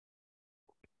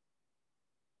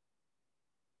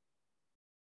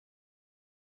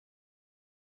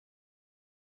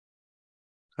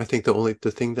I think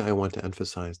the thing that I want to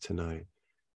emphasize tonight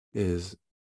is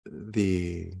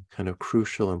the kind of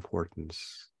crucial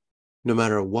importance, no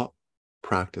matter what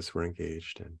practice we're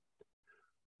engaged in,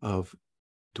 of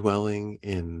dwelling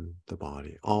in the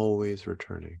body, always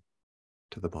returning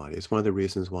to the body. It's one of the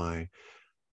reasons why,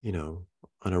 on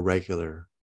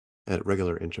at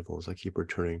regular intervals, I keep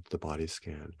returning to the body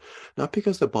scan. Not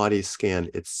because the body scan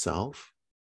itself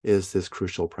is this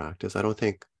crucial practice. I don't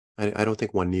think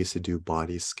one needs to do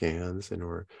body scans in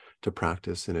order to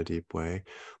practice in a deep way.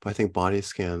 But I think body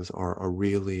scans are a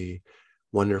really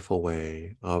wonderful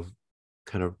way of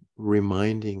kind of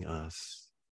reminding us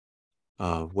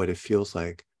of what it feels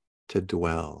like to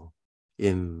dwell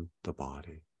in the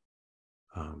body.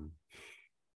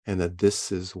 And that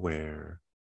this is where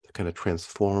the kind of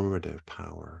transformative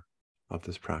power of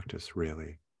this practice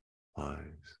really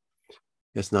lies.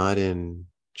 It's not in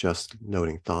just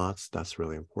noting thoughts, that's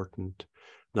really important,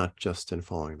 not just in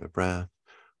following the breath,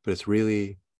 but it's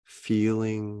really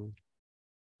feeling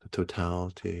the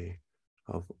totality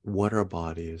of what our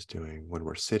body is doing when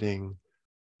we're sitting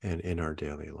and in our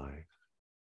daily life,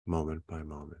 moment by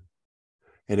moment.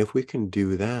 And if we can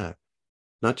do that,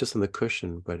 not just on the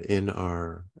cushion, but in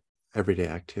our everyday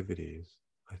activities,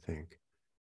 I think,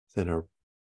 then our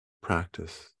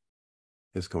practice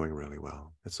is going really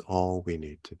well. It's all we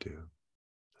need to do.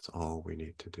 That's all we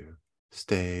need to do.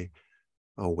 Stay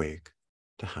awake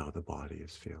to how the body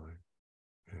is feeling.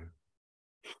 Okay.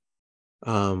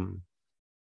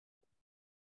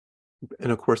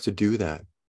 And of course, to do that,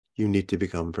 you need to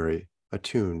become very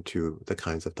attuned to the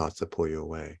kinds of thoughts that pull you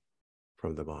away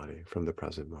from the body, from the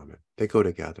present moment. They go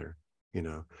together, you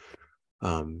know.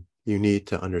 You need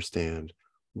to understand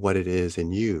what it is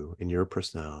in you, in your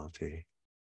personality,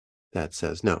 that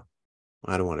says, no,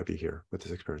 I don't want to be here with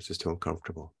this experience. It's too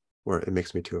uncomfortable, or it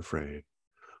makes me too afraid,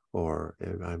 or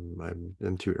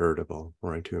I'm too irritable,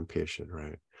 or I'm too impatient,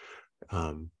 right?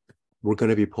 We're going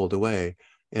to be pulled away.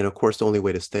 And of course, the only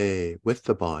way to stay with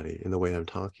the body in the way I'm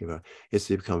talking about is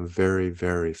to become very,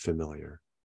 very familiar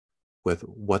with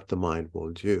what the mind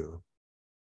will do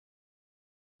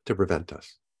to prevent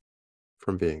us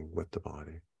from being with the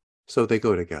body. So they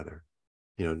go together,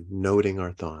 noting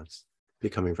our thoughts,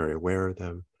 becoming very aware of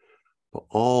them, but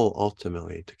all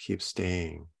ultimately to keep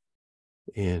staying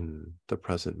in the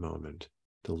present moment,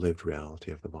 the lived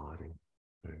reality of the body.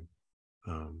 Right?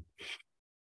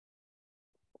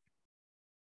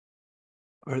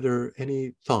 Are there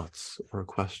any thoughts or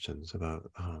questions about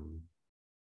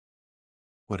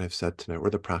what I've said tonight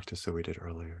or the practice that we did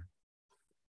earlier?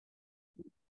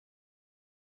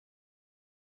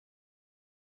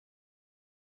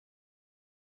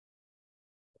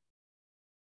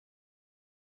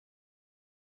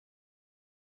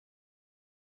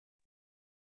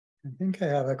 I think I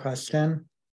have a question.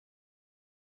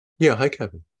 Yeah. Hi,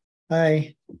 Kevin.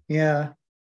 Hi. Yeah.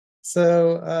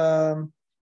 So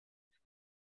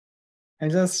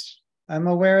I'm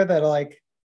aware that like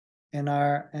in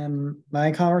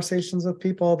my conversations with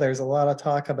people, there's a lot of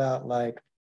talk about like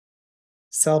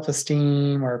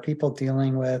self-esteem or people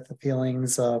dealing with the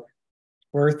feelings of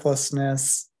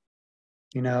worthlessness,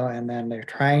 and then they're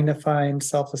trying to find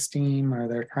self-esteem or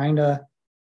they're trying to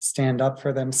stand up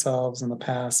for themselves in the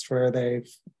past where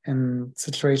in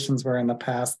situations where in the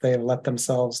past they've let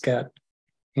themselves get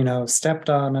stepped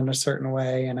on in a certain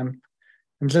way. And I'm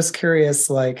just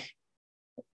curious, like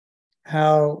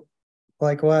how,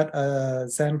 like what a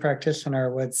Zen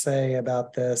practitioner would say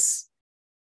about this,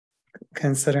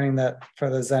 considering that for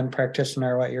the Zen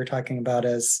practitioner, what you're talking about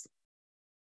is,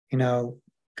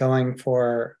 going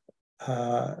for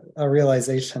a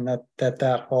realization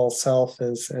that whole self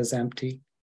is empty.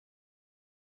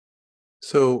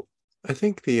 So I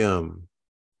think the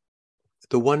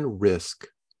one risk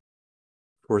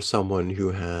for someone who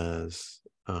has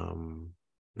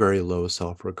very low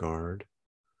self-regard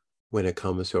when it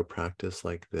comes to a practice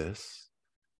like this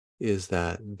is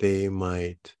that they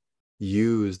might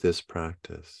use this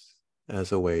practice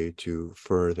as a way to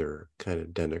further kind of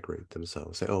denigrate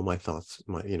themselves. Say, oh, my thoughts,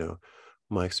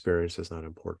 my experience is not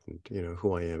important.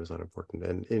 Who I am is not important.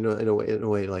 And in a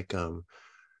way like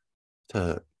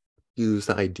to use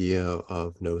the idea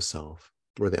of no self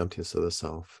or the emptiness of the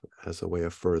self as a way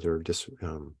of further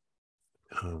um,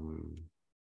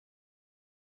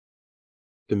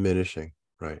 diminishing,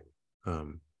 right,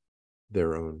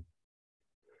 their own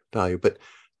value. But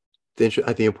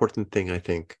the important thing I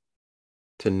think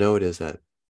to note is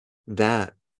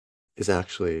that is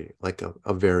actually like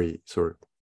a very sort of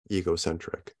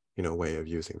egocentric, way of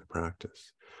using the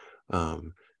practice.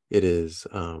 It is,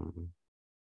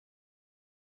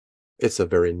 it's a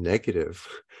very negative,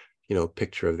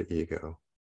 picture of the ego,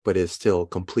 but is still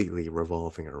completely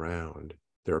revolving around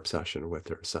their obsession with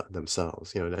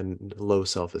themselves, and low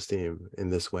self-esteem in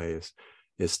this way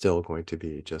is still going to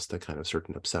be just a kind of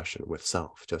certain obsession with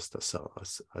self, just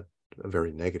a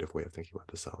very negative way of thinking about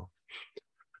the self.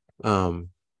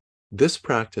 This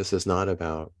practice is not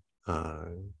about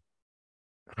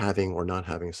having or not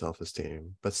having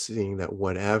self-esteem, but seeing that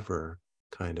whatever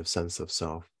kind of sense of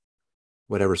self,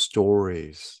 whatever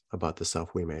stories about the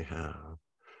self we may have,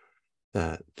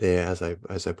 that they, as I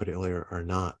put it earlier, are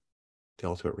not the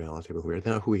ultimate reality, but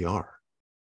they're not who we are,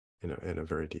 in a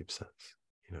very deep sense,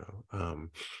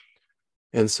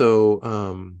 and so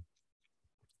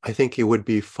I think it would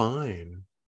be fine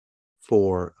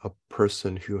for a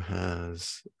person who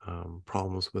has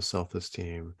problems with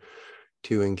self-esteem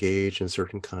to engage in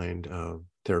certain kind of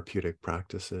therapeutic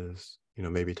practices,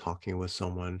 maybe talking with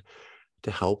someone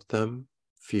to help them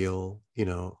feel,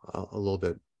 a little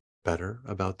bit better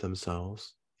about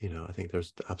themselves. I think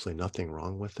there's absolutely nothing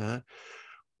wrong with that.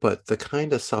 But the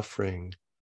kind of suffering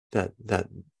that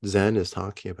Zen is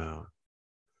talking about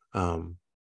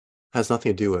has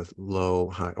nothing to do with low,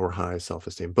 high, or high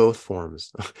self-esteem. Both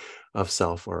forms of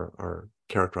self are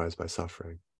characterized by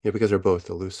suffering, because they're both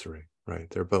illusory, right?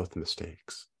 They're both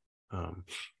mistakes.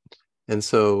 And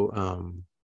so,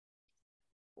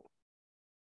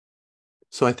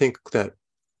 so I think that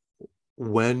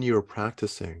when you're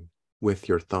practicing with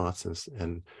your thoughts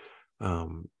and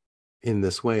in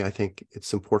this way, I think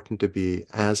it's important to be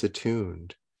as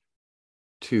attuned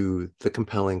to the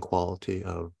compelling quality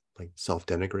of like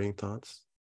self-denigrating thoughts,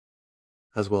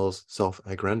 as well as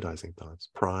self-aggrandizing thoughts.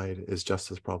 Pride is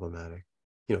just as problematic.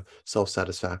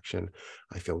 Self-satisfaction.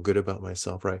 I feel good about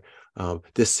myself, right?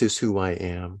 This is who I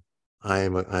am.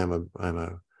 I'm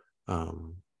a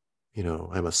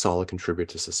solid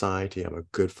contributor to society. I'm a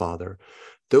good father.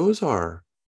 Those are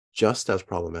just as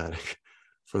problematic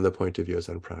from the point of view of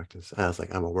Zen practice as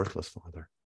like, I'm a worthless father.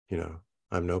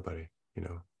 I'm nobody.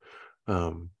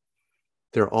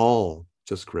 They're all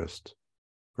just grist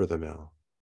for the mill.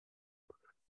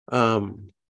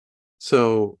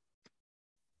 So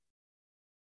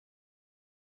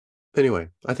anyway,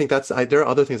 I think there are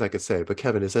other things I could say, but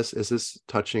Kevin, is this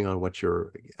touching on what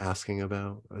you're asking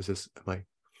about?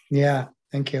 Yeah,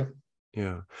 thank you.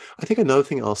 Yeah. I think another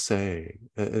thing I'll say,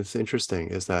 it's interesting,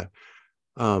 is that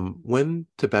when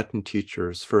Tibetan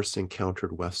teachers first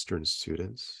encountered Western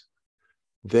students,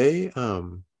 they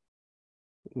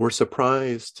were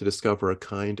surprised to discover a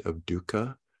kind of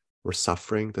dukkha or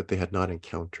suffering that they had not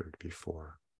encountered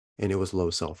before, and it was low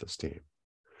self-esteem.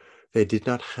 They did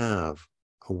not have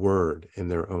a word in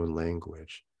their own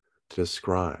language to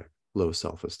describe low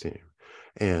self-esteem.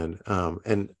 And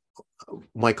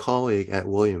my colleague at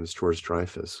Williams, George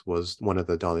Dreyfus, was one of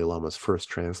the Dalai Lama's first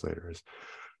translators.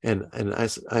 And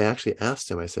I actually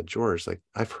asked him, I said, George, like,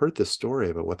 I've heard this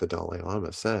story about what the Dalai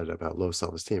Lama said about low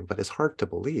self-esteem, but it's hard to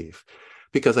believe,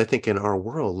 because I think in our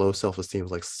world, low self-esteem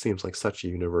seems like such a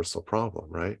universal problem,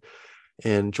 right?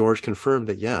 And George confirmed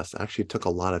that, yes, actually it took a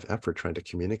lot of effort trying to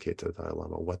communicate to the Dalai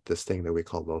Lama what this thing that we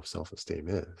call low self-esteem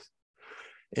is.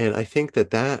 And I think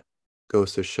that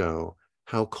goes to show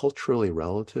how culturally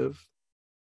relative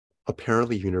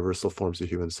apparently universal forms of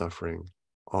human suffering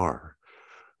are,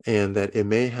 and that it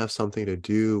may have something to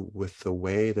do with the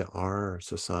way that our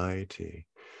society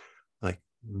like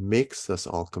makes us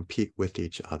all compete with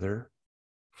each other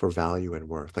for value and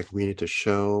worth. Like, we need to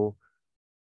show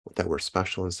that we're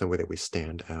special in some way, that we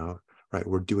stand out, right?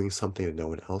 We're doing something that no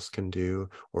one else can do,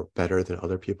 or better than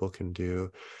other people can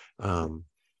do. Um,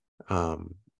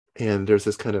 and there's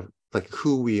this kind of like,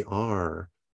 who we are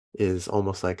is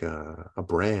almost like a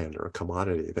brand or a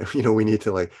commodity that we need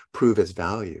to like prove its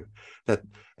value. That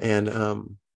and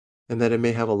that it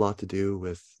may have a lot to do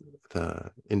with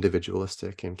the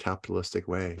individualistic and capitalistic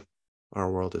way our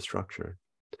world is structured.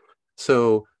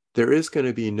 So there is going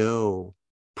to be no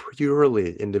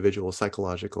purely individual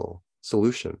psychological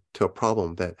solution to a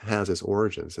problem that has its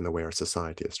origins in the way our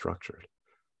society is structured,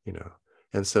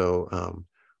 And so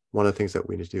one of the things that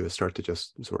we need to do is start to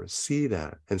just sort of see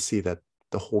that, and see that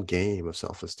the whole game of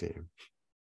self-esteem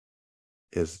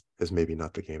is maybe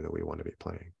not the game that we want to be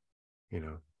playing,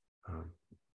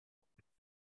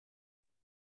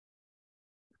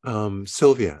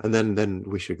 Sylvia, and then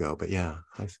we should go. But yeah,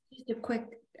 just a quick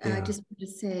I Yeah. just want to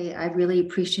say I really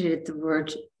appreciated the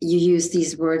word you used,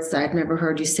 these words that I've never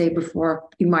heard you say before.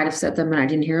 You might have said them and I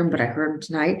didn't hear them, but I heard them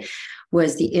tonight.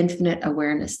 Was the infinite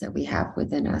awareness that we have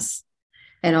within us,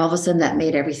 and all of a sudden that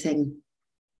made everything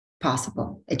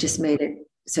possible. It just made it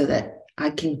so that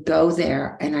I can go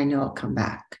there and I know I'll come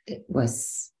back. It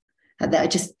was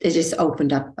that it just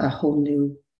opened up a whole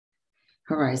new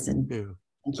horizon. Yeah,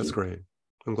 Thank that's you. great.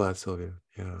 I'm glad, Sylvia.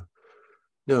 Yeah.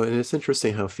 No, and it's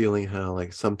interesting how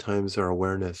like sometimes our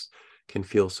awareness can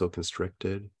feel so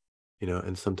constricted,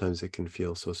 and sometimes it can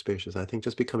feel so spacious. I think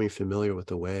just becoming familiar with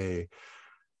the way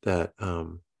that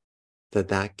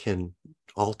that can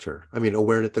alter. I mean,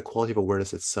 awareness, the quality of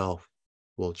awareness itself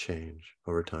will change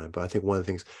over time. But I think one of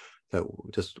the things that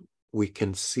just we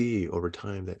can see over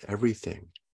time that everything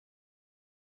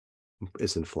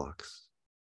is in flux.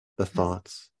 The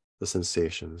thoughts, the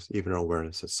sensations, even our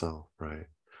awareness itself, right?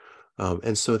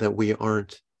 And so that we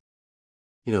aren't,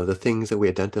 the things that we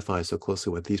identify so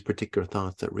closely with, these particular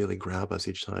thoughts that really grab us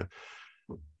each time,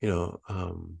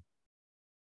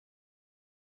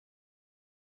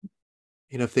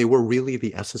 if they were really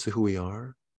the essence of who we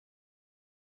are,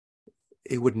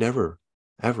 it would never,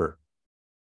 ever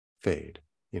fade,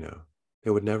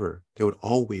 they would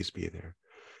always be there.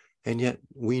 And yet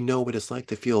we know what it's like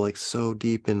to feel like so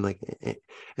deep and like, and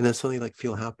then suddenly like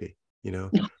feel happy,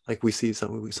 like we see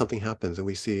something happens and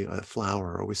we see a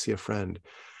flower or we see a friend.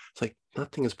 It's like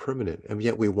nothing is permanent. And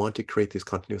yet we want to create these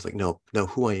continuities like, no,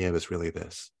 who I am is really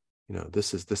this,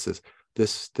 this is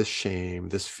this shame,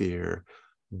 this fear,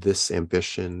 this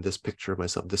ambition, this picture of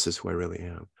myself. This is who I really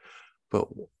am. But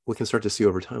we can start to see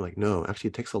over time, like, no, actually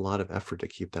it takes a lot of effort to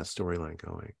keep that storyline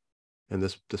going. And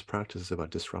this practice is about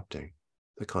disrupting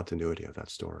the continuity of that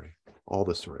story, all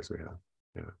the stories we have.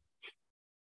 Yeah.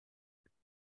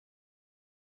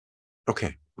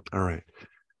 Okay. All right.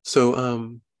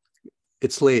 So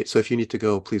it's late, so if you need to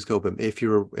go, please go. But if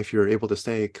you're able to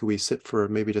stay, could we sit for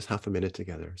maybe just half a minute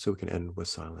together so we can end with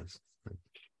silence?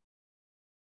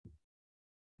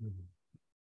 Mhm.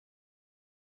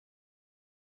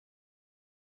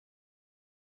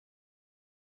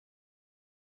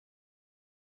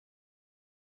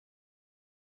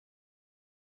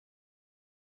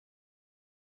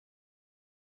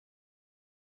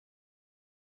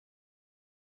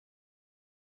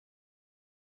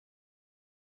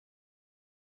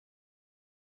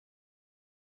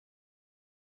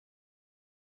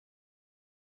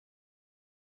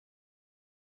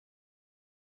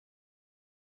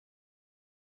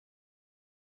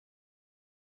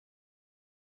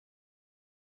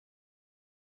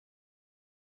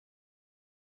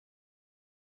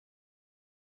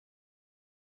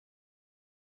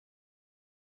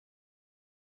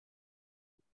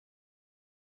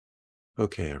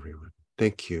 Okay, everyone.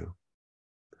 Thank you.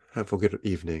 Have a good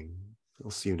evening. I'll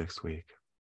see you next week.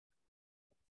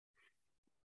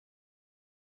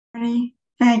 Bernie.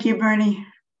 Thank you, Bernie.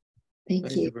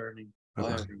 Thank you. Bernie. Bye-bye.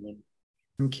 Bye, everyone.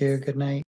 Thank you. Good night.